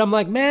Mac Daddy, but I'm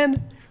like,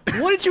 man,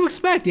 what did you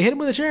expect? You hit him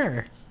with a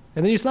chair,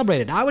 and then you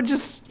celebrated. I would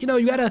just,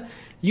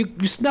 you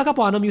snuck up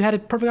on him. You had a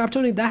perfect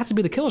opportunity. That has to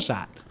be the kill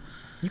shot.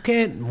 You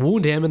can't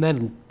wound him and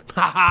then,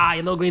 you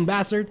little green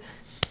bastard.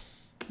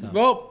 So.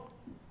 Well,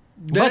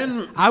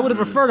 then... But I would have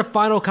preferred a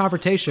final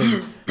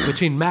confrontation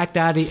between Mac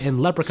Daddy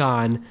and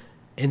Leprechaun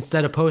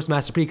instead of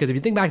Postmaster P, because if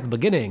you think back to the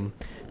beginning,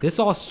 this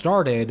all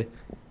started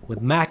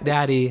with Mac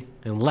Daddy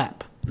and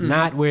Lep,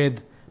 not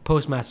with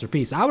Postmaster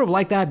P. So I would have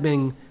liked that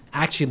being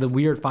actually the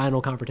weird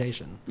final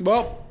confrontation.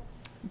 Well,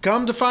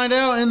 come to find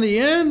out in the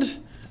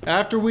end,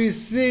 after we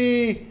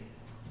see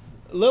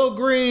Lil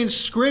Green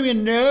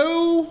screaming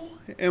no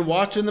and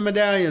watching the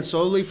medallion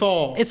slowly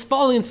fall. It's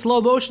falling in slow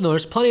motion, though.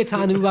 There's plenty of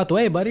time to move out the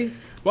way, buddy.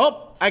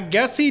 Well, I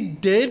guess he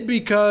did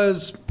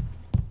because...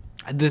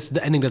 The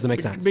ending doesn't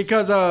make sense.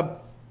 Because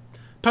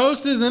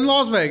Post is in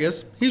Las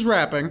Vegas. He's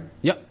rapping.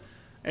 Yep.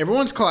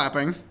 Everyone's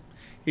clapping.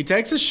 He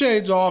takes his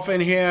shades off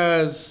and he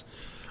has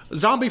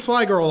zombie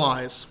fly girl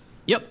eyes.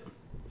 Yep.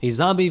 He's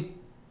zombie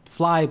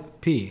fly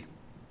P.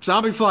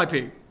 Zombie fly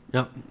P.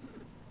 Yep.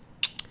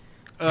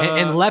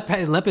 And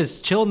Lep is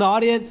chilling the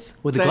audience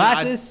with the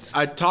glasses.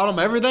 I taught him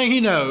everything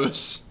he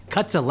knows.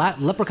 Cut to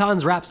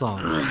Leprechaun's rap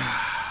song.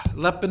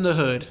 Lep in the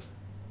hood.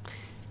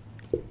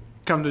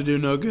 Come to do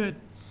no good.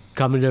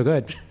 Come to do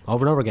good.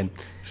 Over and over again.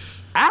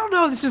 I don't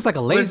know. It's just like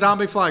a lazy... With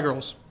zombie fly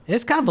girls.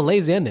 It's kind of a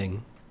lazy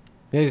ending.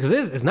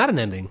 Because it's not an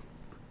ending.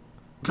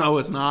 No,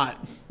 it's not.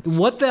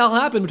 What the hell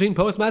happened between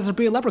Postmaster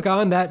P and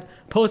Leprechaun that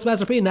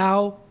Postmaster P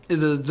now...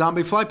 Is a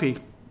zombie fly P.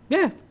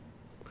 Yeah.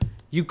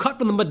 You cut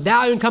from the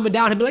medallion coming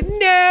down and be like,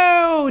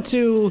 no,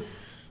 to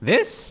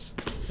this?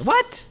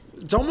 What?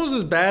 It's almost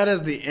as bad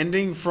as the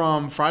ending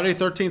from Friday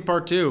 13th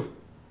Part 2.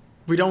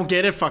 We don't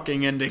get a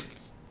fucking ending.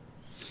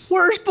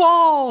 Where's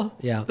Paul?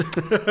 Yeah.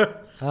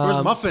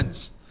 Where's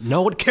Muffins?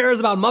 No one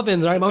cares about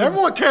Muffins, right?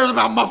 Everyone cares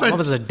about Muffins.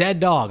 Muffins is a dead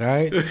dog, all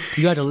right?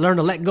 You got to learn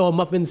to let go of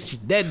Muffins. She's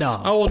dead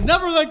dog. I will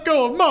never let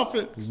go of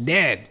Muffins. He's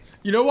dead.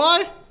 You know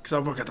why? Because I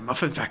work at the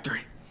Muffin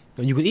Factory.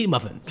 You can eat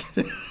muffins,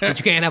 but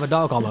you can't have a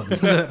dog called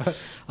Muffins. If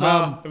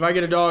I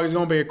get a dog, it's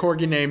going to be a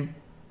corgi named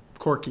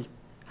Corky.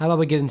 How about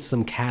we get into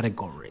some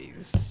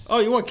categories? Oh,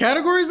 you want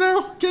categories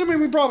now? Kidding me?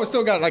 We probably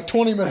still got like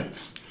 20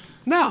 minutes.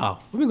 No,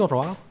 we've been going for a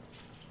while.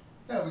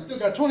 Yeah, we still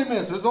got 20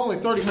 minutes. It's only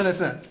 30 minutes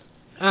in.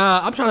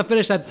 I'm trying to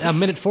finish at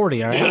minute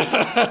 40, all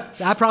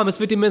right? I promised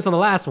 50 minutes on the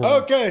last one.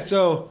 Okay,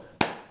 so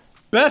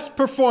best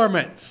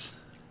performance.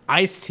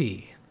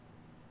 Ice-T.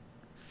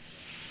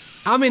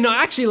 I mean, no,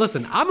 actually,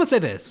 listen, I'm going to say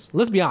this.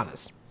 Let's be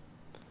honest.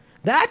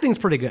 The acting's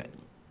pretty good.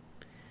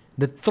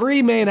 The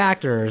 3 main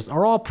actors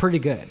are all pretty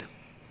good.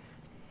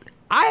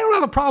 I don't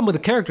have a problem with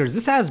the characters.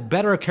 This has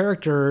better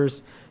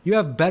characters. You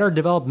have better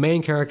developed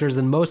main characters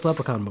than most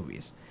Leprechaun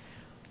movies.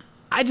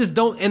 I just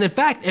don't... And in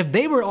fact, if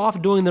they were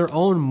off doing their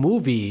own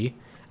movie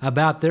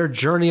about their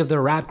journey of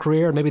their rap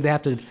career, maybe they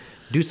have to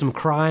do some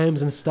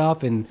crimes and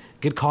stuff and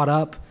get caught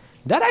up,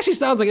 that actually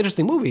sounds like an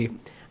interesting movie.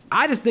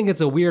 I just think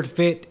it's a weird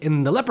fit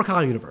in the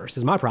Leprechaun universe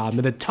is my problem.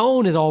 And the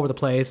tone is all over the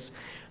place.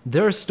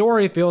 Their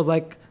story feels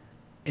like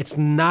it's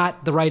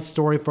not the right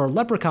story for a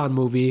Leprechaun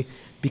movie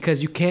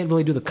because you can't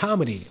really do the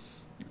comedy.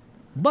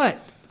 But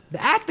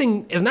the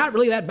acting is not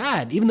really that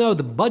bad, even though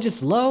the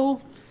budget's low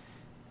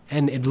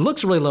and it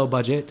looks really low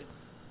budget.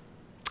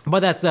 But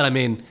that said, I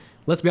mean,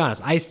 let's be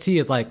honest. Ice-T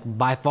is like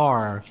by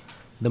far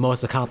the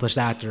most accomplished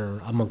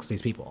actor amongst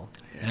these people.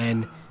 Yeah.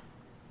 And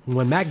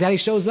when Mac Daddy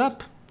shows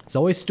up, it's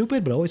always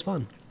stupid, but always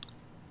fun.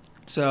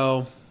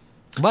 So,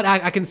 but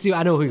I can see,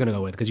 I know who you're gonna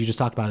go with because you just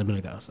talked about it a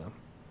minute ago. So,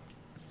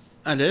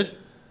 I did.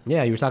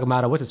 Yeah, you were talking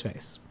about what's his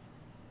face,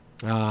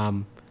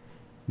 the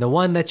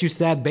one that you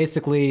said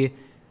basically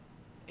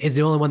is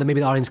the only one that maybe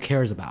the audience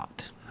cares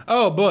about.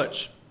 Oh,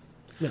 Butch.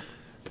 Yeah.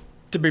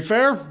 To be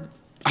fair,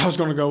 I was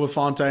going to go with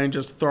Fontaine,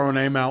 just to throw a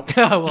name out.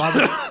 Well,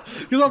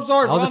 Because I'm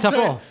sorry, that was a tough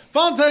Fontaine, role.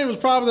 Fontaine was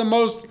probably the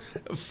most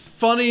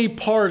funny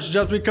parts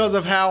just because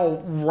of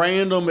how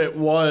random it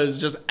was.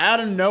 Just out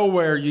of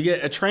nowhere, you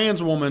get a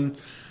trans woman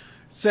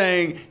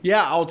saying,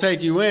 yeah, I'll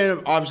take you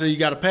in. Obviously, you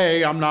got to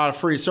pay. I'm not a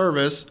free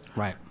service.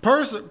 Right.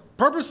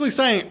 Purposely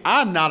saying,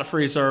 I'm not a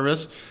free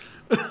service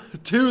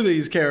to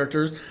these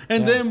characters.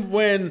 And then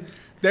when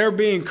they're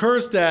being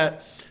cursed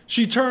at,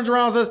 she turns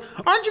around and says,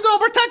 aren't you going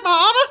to protect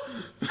my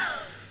honor?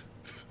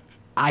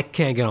 I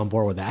can't get on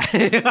board with that.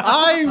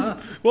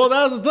 Well,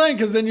 that's the thing,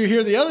 because then you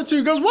hear the other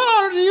two goes,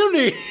 what honor do you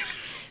need?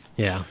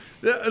 Yeah.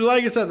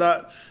 Like I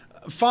said,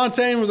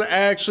 Fontaine was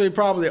actually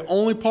probably the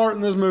only part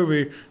in this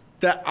movie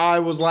that I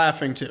was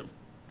laughing to.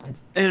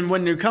 And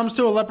when it comes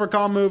to a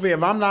Leprechaun movie,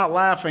 if I'm not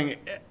laughing,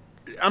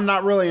 I'm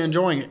not really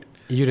enjoying it.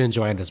 You didn't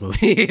enjoy this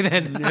movie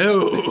then?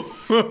 No.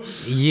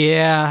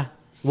 Yeah.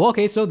 Well,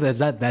 okay, so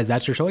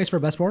that's your choice for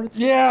best performance?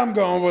 Yeah, I'm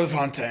going with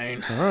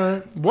Fontaine. All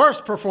right.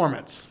 Worst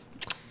performance.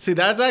 See,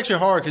 that's actually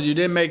hard because you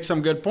did make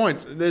some good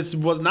points. This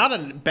was not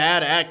a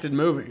bad acted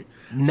movie.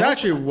 It's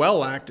actually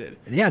well acted.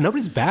 Yeah,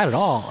 nobody's bad at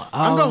all.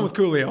 I'm going with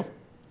Coolio.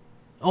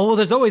 Oh, well,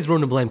 there's always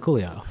room to blame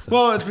Coolio. So.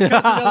 Well, it's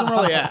because he doesn't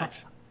really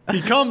act.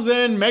 He comes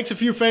in, makes a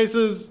few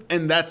faces,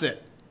 and that's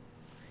it.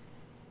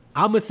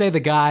 I'm going to say the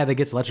guy that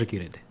gets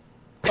electrocuted.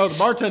 Oh, the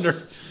bartender.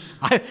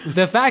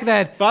 The fact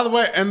that By the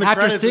way, and the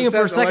after credits, seeing it him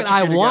for a says second,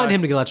 I electrocuted want guy.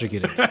 him to get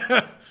electrocuted.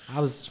 I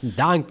was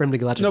dying for him to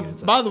get No, electrocuted.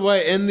 so. by the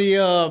way, in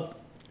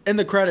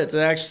the credits, it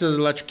actually says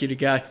electrocuted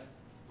guy.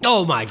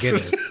 Oh, my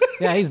goodness.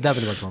 Yeah, he's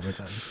definitely worth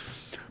performance.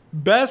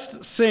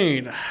 Best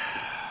scene.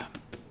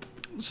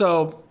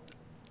 So,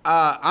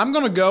 I'm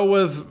gonna go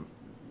with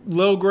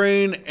Lil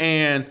Green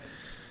and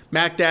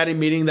Mac Daddy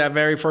meeting that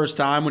very first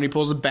time when he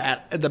pulls the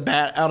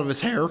bat out of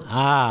his hair.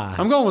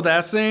 I'm going with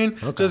that scene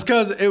just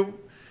because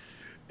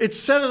it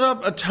set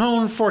up a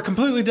tone for a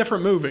completely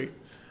different movie.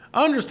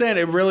 I understand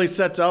it really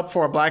sets up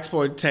for a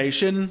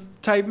blaxploitation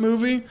type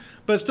movie,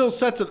 but it still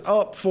sets it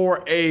up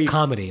for a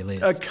comedy, at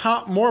least.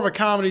 more of a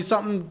comedy,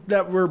 something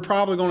that we're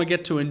probably going to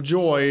get to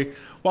enjoy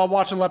while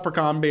watching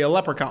Leprechaun be a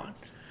leprechaun.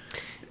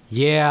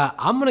 Yeah,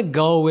 I'm going to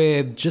go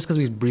with, just because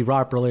we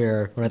brought up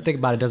earlier, when I think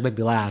about it, it does make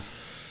me laugh,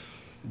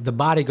 the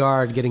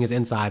bodyguard getting his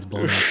insides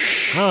blown up.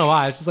 I don't know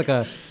why. It's just like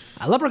a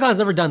Leprechaun's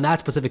never done that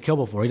specific kill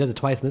before. He does it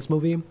twice in this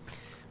movie,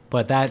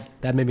 but that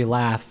made me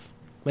laugh.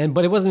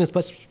 But it wasn't even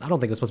supposed I don't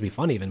think it was supposed to be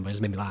funny even, but it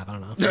just made me laugh. I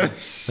don't know. I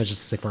was just a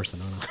sick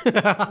person. I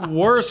don't know.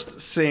 Worst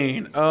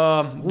scene.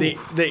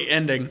 The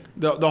ending.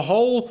 The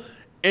whole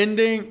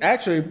ending.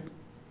 Actually,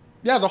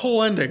 yeah, the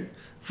whole ending.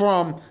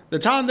 From the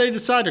time they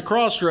decide to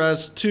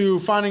cross-dress to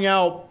finding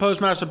out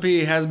Postmaster P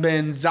has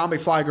been zombie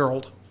fly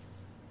girled.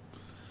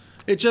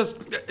 It just...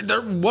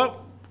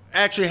 what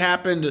actually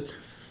happened...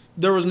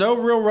 There was no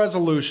real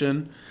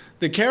resolution.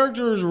 The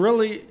characters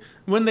really...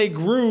 When they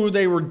grew,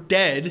 they were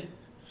dead.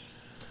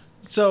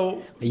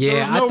 So there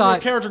was no real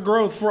character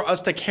growth for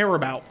us to care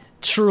about.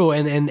 True,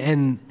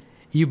 and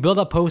you build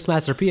up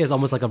Postmaster P as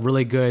almost like a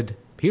really good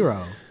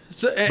hero.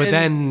 So, but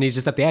then he's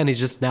just at the end, he's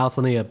just now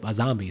suddenly a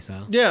zombie.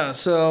 So yeah,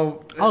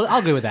 so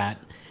I'll go with that.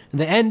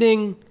 The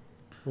ending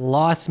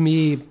lost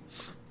me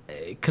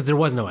because there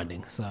was no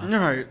ending. So all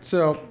right,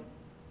 so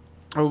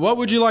what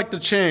would you like to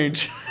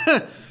change?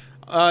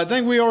 I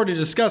think we already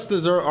discussed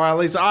this, or at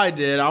least I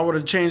did. I would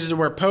have changed it to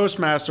where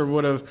Postmaster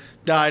would have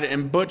died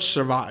and Butch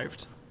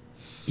survived.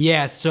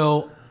 Yeah,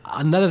 so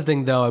another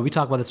thing, though, we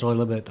talked about this earlier a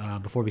little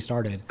bit before we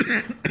started.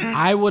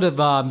 I would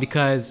have,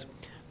 because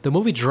the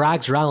movie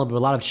drags around a little bit, a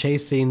lot of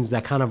chase scenes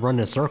that kind of run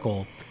in a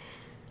circle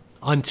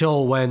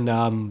until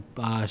when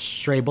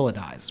Stray Bullet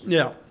dies.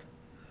 Yeah.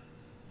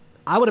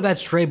 I would have had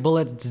Stray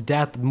Bullet's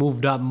death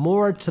moved up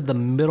more to the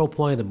middle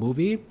point of the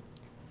movie.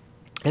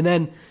 And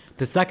then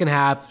the second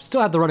half,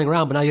 still have the running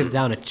around, but now you have it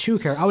down to two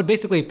characters.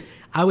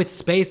 I would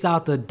space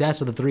out the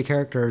deaths of the three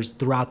characters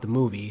throughout the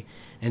movie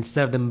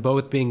instead of them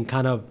both being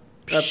kind of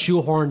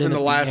shoehorned in the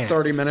last end.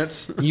 30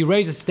 minutes. You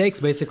raise the stakes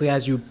basically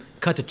as you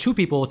cut to two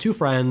people, two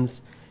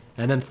friends,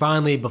 and then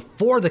finally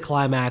before the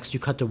climax, you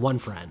cut to one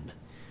friend.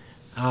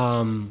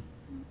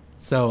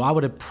 So I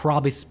would have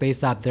probably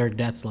spaced out their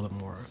deaths a little bit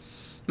more.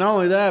 Not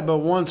only that, but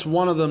once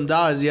one of them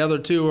dies, the other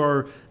two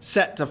are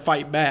set to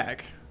fight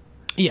back.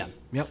 Yeah,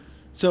 yep.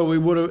 So we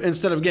would have,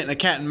 instead of getting a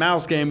cat and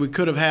mouse game, we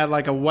could have had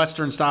like a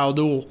Western style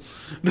duel.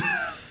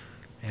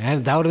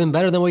 And that would have been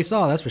better than what we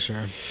saw, that's for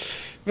sure.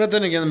 But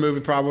then again, the movie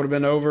probably would have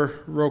been over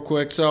real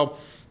quick. So,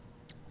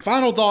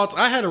 final thoughts.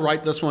 I had to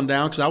write this one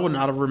down because I would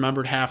not have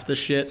remembered half this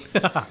shit.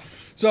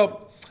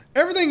 So,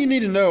 everything you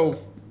need to know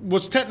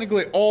was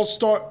technically all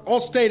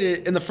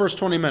stated in the first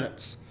 20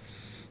 minutes.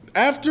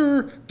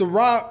 After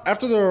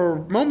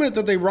the moment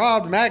that they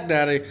robbed Mac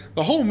Daddy,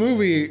 the whole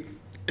movie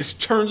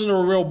turns into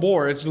a real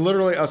bore. It's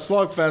literally a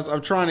slugfest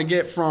of trying to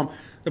get from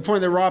the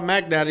point they robbed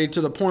Mac Daddy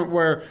to the point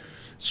where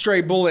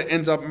Stray Bullet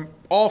ends up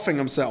offing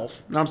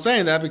himself. And I'm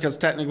saying that because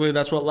technically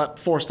that's what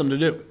forced them to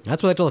do.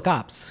 That's what they told the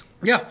cops.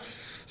 Yeah.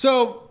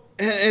 So,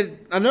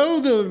 I know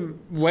the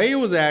way it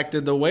was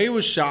acted, the way it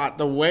was shot,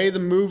 the way the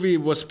movie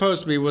was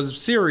supposed to be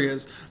was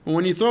serious. But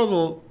when you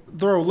throw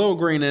throw Lil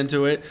Green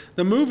into it,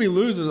 the movie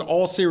loses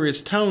all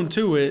serious tone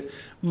to it,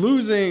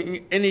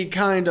 losing any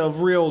kind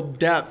of real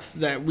depth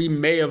that we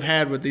may have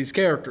had with these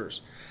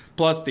characters.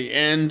 Plus, the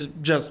end,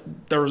 just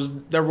there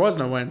was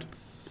no end.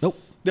 Nope.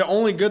 The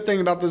only good thing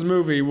about this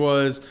movie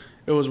was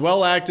it was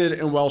well acted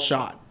and well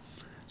shot.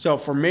 So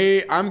for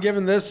me, I'm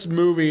giving this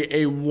movie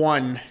a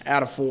 1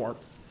 out of 4.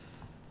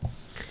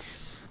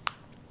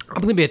 I'm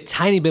going to be a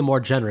tiny bit more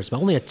generous, but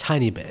only a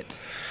tiny bit.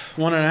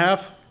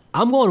 1.5?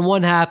 I'm going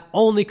 1/2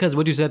 only because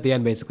what you said at the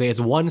end, basically. It's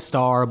 1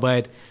 star,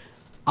 but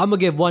I'm going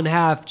to give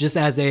 1/2 just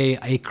as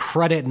a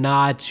credit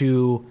nod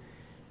to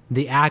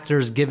the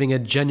actors giving a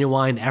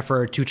genuine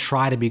effort to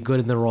try to be good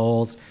in the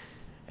roles.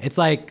 It's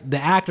like the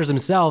actors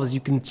themselves, you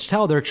can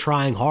tell they're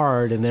trying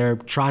hard and they're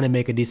trying to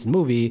make a decent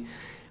movie.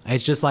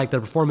 It's just like the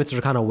performances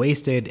are kind of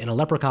wasted in a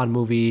Leprechaun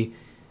movie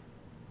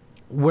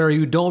where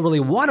you don't really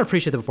want to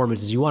appreciate the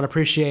performances. You want to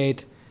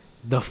appreciate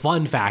the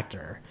fun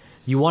factor.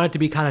 You want it to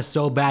be kind of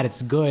so bad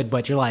it's good,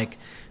 but you're like,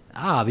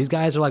 these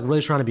guys are like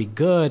really trying to be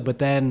good, but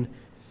then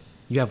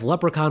you have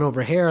Leprechaun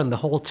over here and the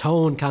whole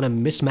tone kind of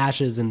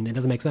mismatches and it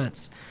doesn't make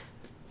sense.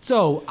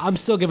 So I'm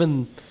still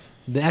giving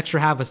the extra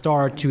half a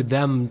star to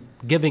them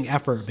giving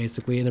effort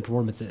basically in their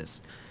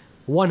performances.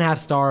 1/2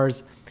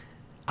 stars.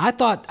 I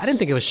didn't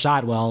think it was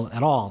shot well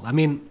at all. I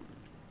mean,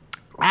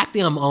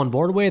 acting I'm on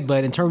board with,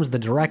 but in terms of the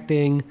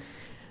directing,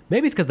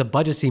 maybe it's because the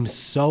budget seems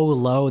so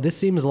low. This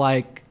seems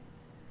like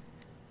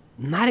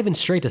not even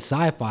straight to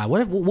sci-fi.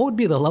 What would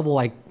be the level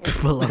like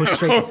below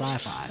straight to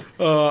sci-fi?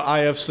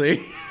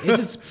 IFC. It's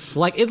just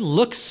like it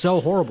looks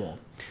so horrible.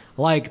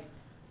 Like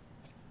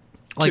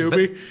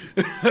Tubi.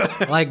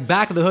 like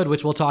Back of the Hood,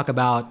 which we'll talk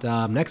about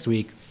next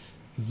week.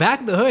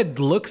 Back of the Hood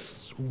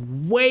looks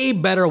way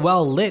better,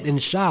 well lit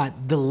and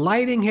shot. The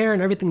lighting here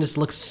and everything just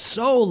looks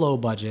so low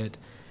budget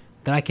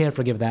that I can't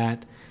forgive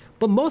that.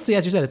 But mostly,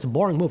 as you said, it's a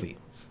boring movie.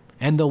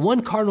 And the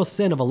one cardinal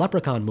sin of a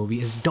Leprechaun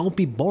movie is don't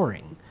be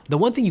boring. The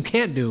one thing you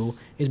can't do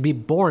is be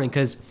boring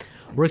because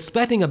we're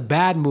expecting a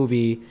bad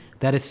movie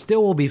that it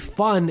still will be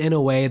fun in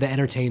a way that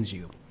entertains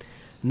you.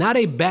 Not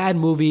a bad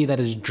movie that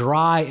is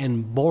dry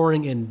and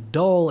boring and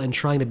dull and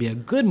trying to be a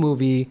good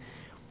movie.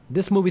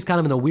 This movie's kind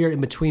of in a weird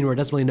in-between where it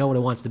doesn't really know what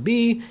it wants to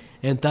be,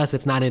 and thus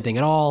it's not anything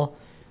at all.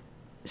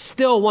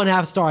 Still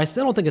 1/2 star. I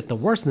still don't think it's the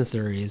worst in the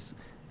series.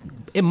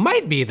 It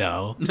might be,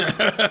 though.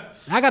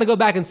 I got to go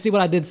back and see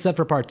what I did set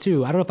for part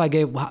 2. I don't know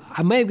if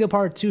I may have given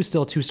part 2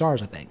 still 2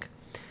 stars, I think.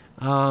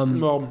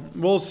 Well,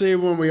 we'll see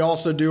when we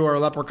also do our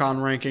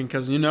Leprechaun ranking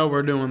because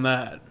we're doing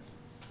that.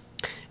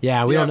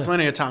 Yeah, we have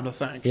plenty of time to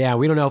think. Yeah,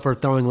 we don't know if we're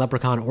throwing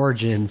Leprechaun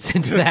Origins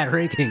into that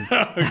ranking.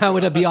 That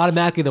would be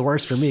automatically the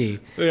worst for me.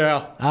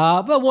 Yeah.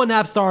 But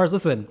 1/2 stars.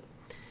 Listen,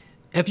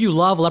 if you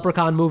love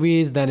Leprechaun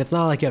movies, then it's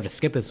not like you have to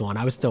skip this one.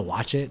 I would still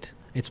watch it.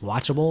 It's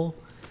watchable.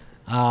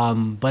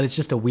 But it's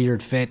just a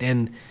weird fit.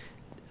 And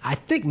I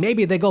think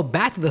maybe they go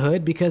back to the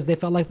Hood because they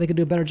felt like they could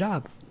do a better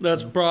job.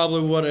 That's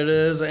probably what it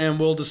is. And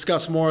we'll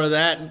discuss more of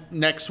that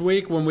next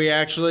week when we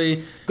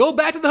actually go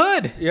back to the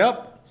Hood.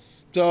 Yep.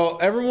 So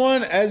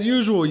everyone, as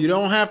usual, you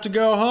don't have to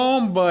go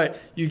home, but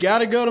you got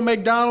to go to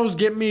McDonald's,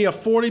 get me a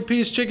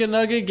 40-piece chicken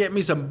nugget, get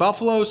me some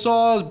buffalo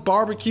sauce,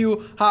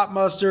 barbecue, hot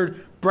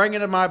mustard, bring it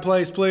to my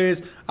place,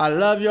 please. I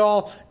love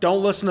y'all.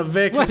 Don't listen to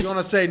Vic. He's going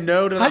to say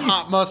no to the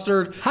hot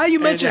mustard. How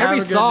you mention every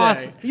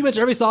sauce? You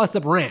mention every sauce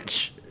except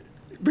ranch.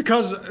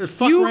 Because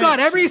fuck you ranch. got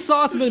every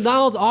sauce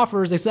McDonald's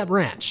offers except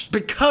ranch.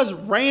 Because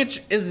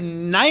ranch is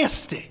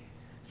nasty.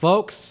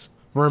 Folks,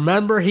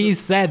 remember he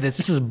said this.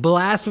 This is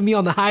blasphemy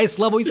on the highest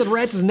level. He said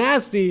ranch is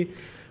nasty.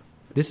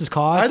 This is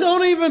cause. I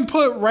don't even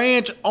put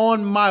ranch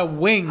on my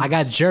wings. I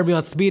got Jeremy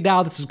on speed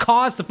dial. This is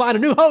cause to find a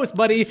new host,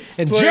 buddy.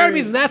 And please,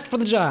 Jeremy's been asking for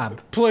the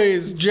job.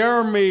 Please,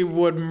 Jeremy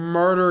would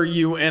murder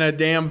you in a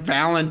damn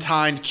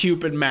Valentine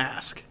Cupid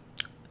mask.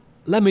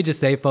 Let me just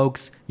say,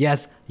 folks,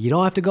 yes, you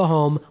don't have to go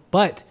home,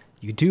 but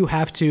you do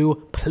have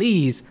to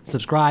please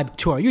subscribe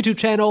to our YouTube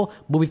channel,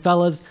 Movie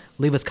Fellas.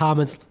 Leave us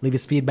comments, leave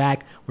us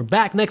feedback. We're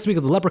back next week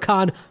with the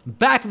Leprechaun,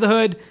 Back to the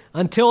Hood.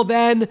 Until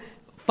then,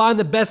 find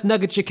the best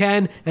nuggets you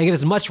can and get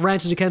as much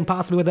ranch as you can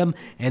possibly with them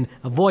and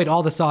avoid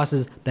all the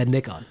sauces that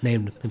Nick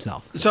named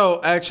himself. So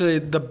actually,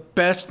 the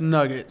best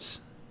nuggets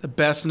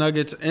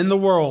in the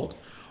world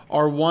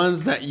are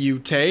ones that you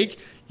take,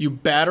 you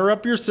batter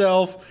up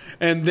yourself,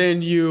 and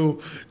then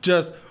you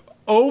just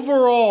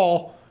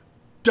overall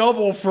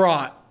double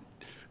fry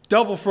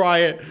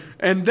it,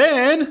 and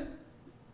then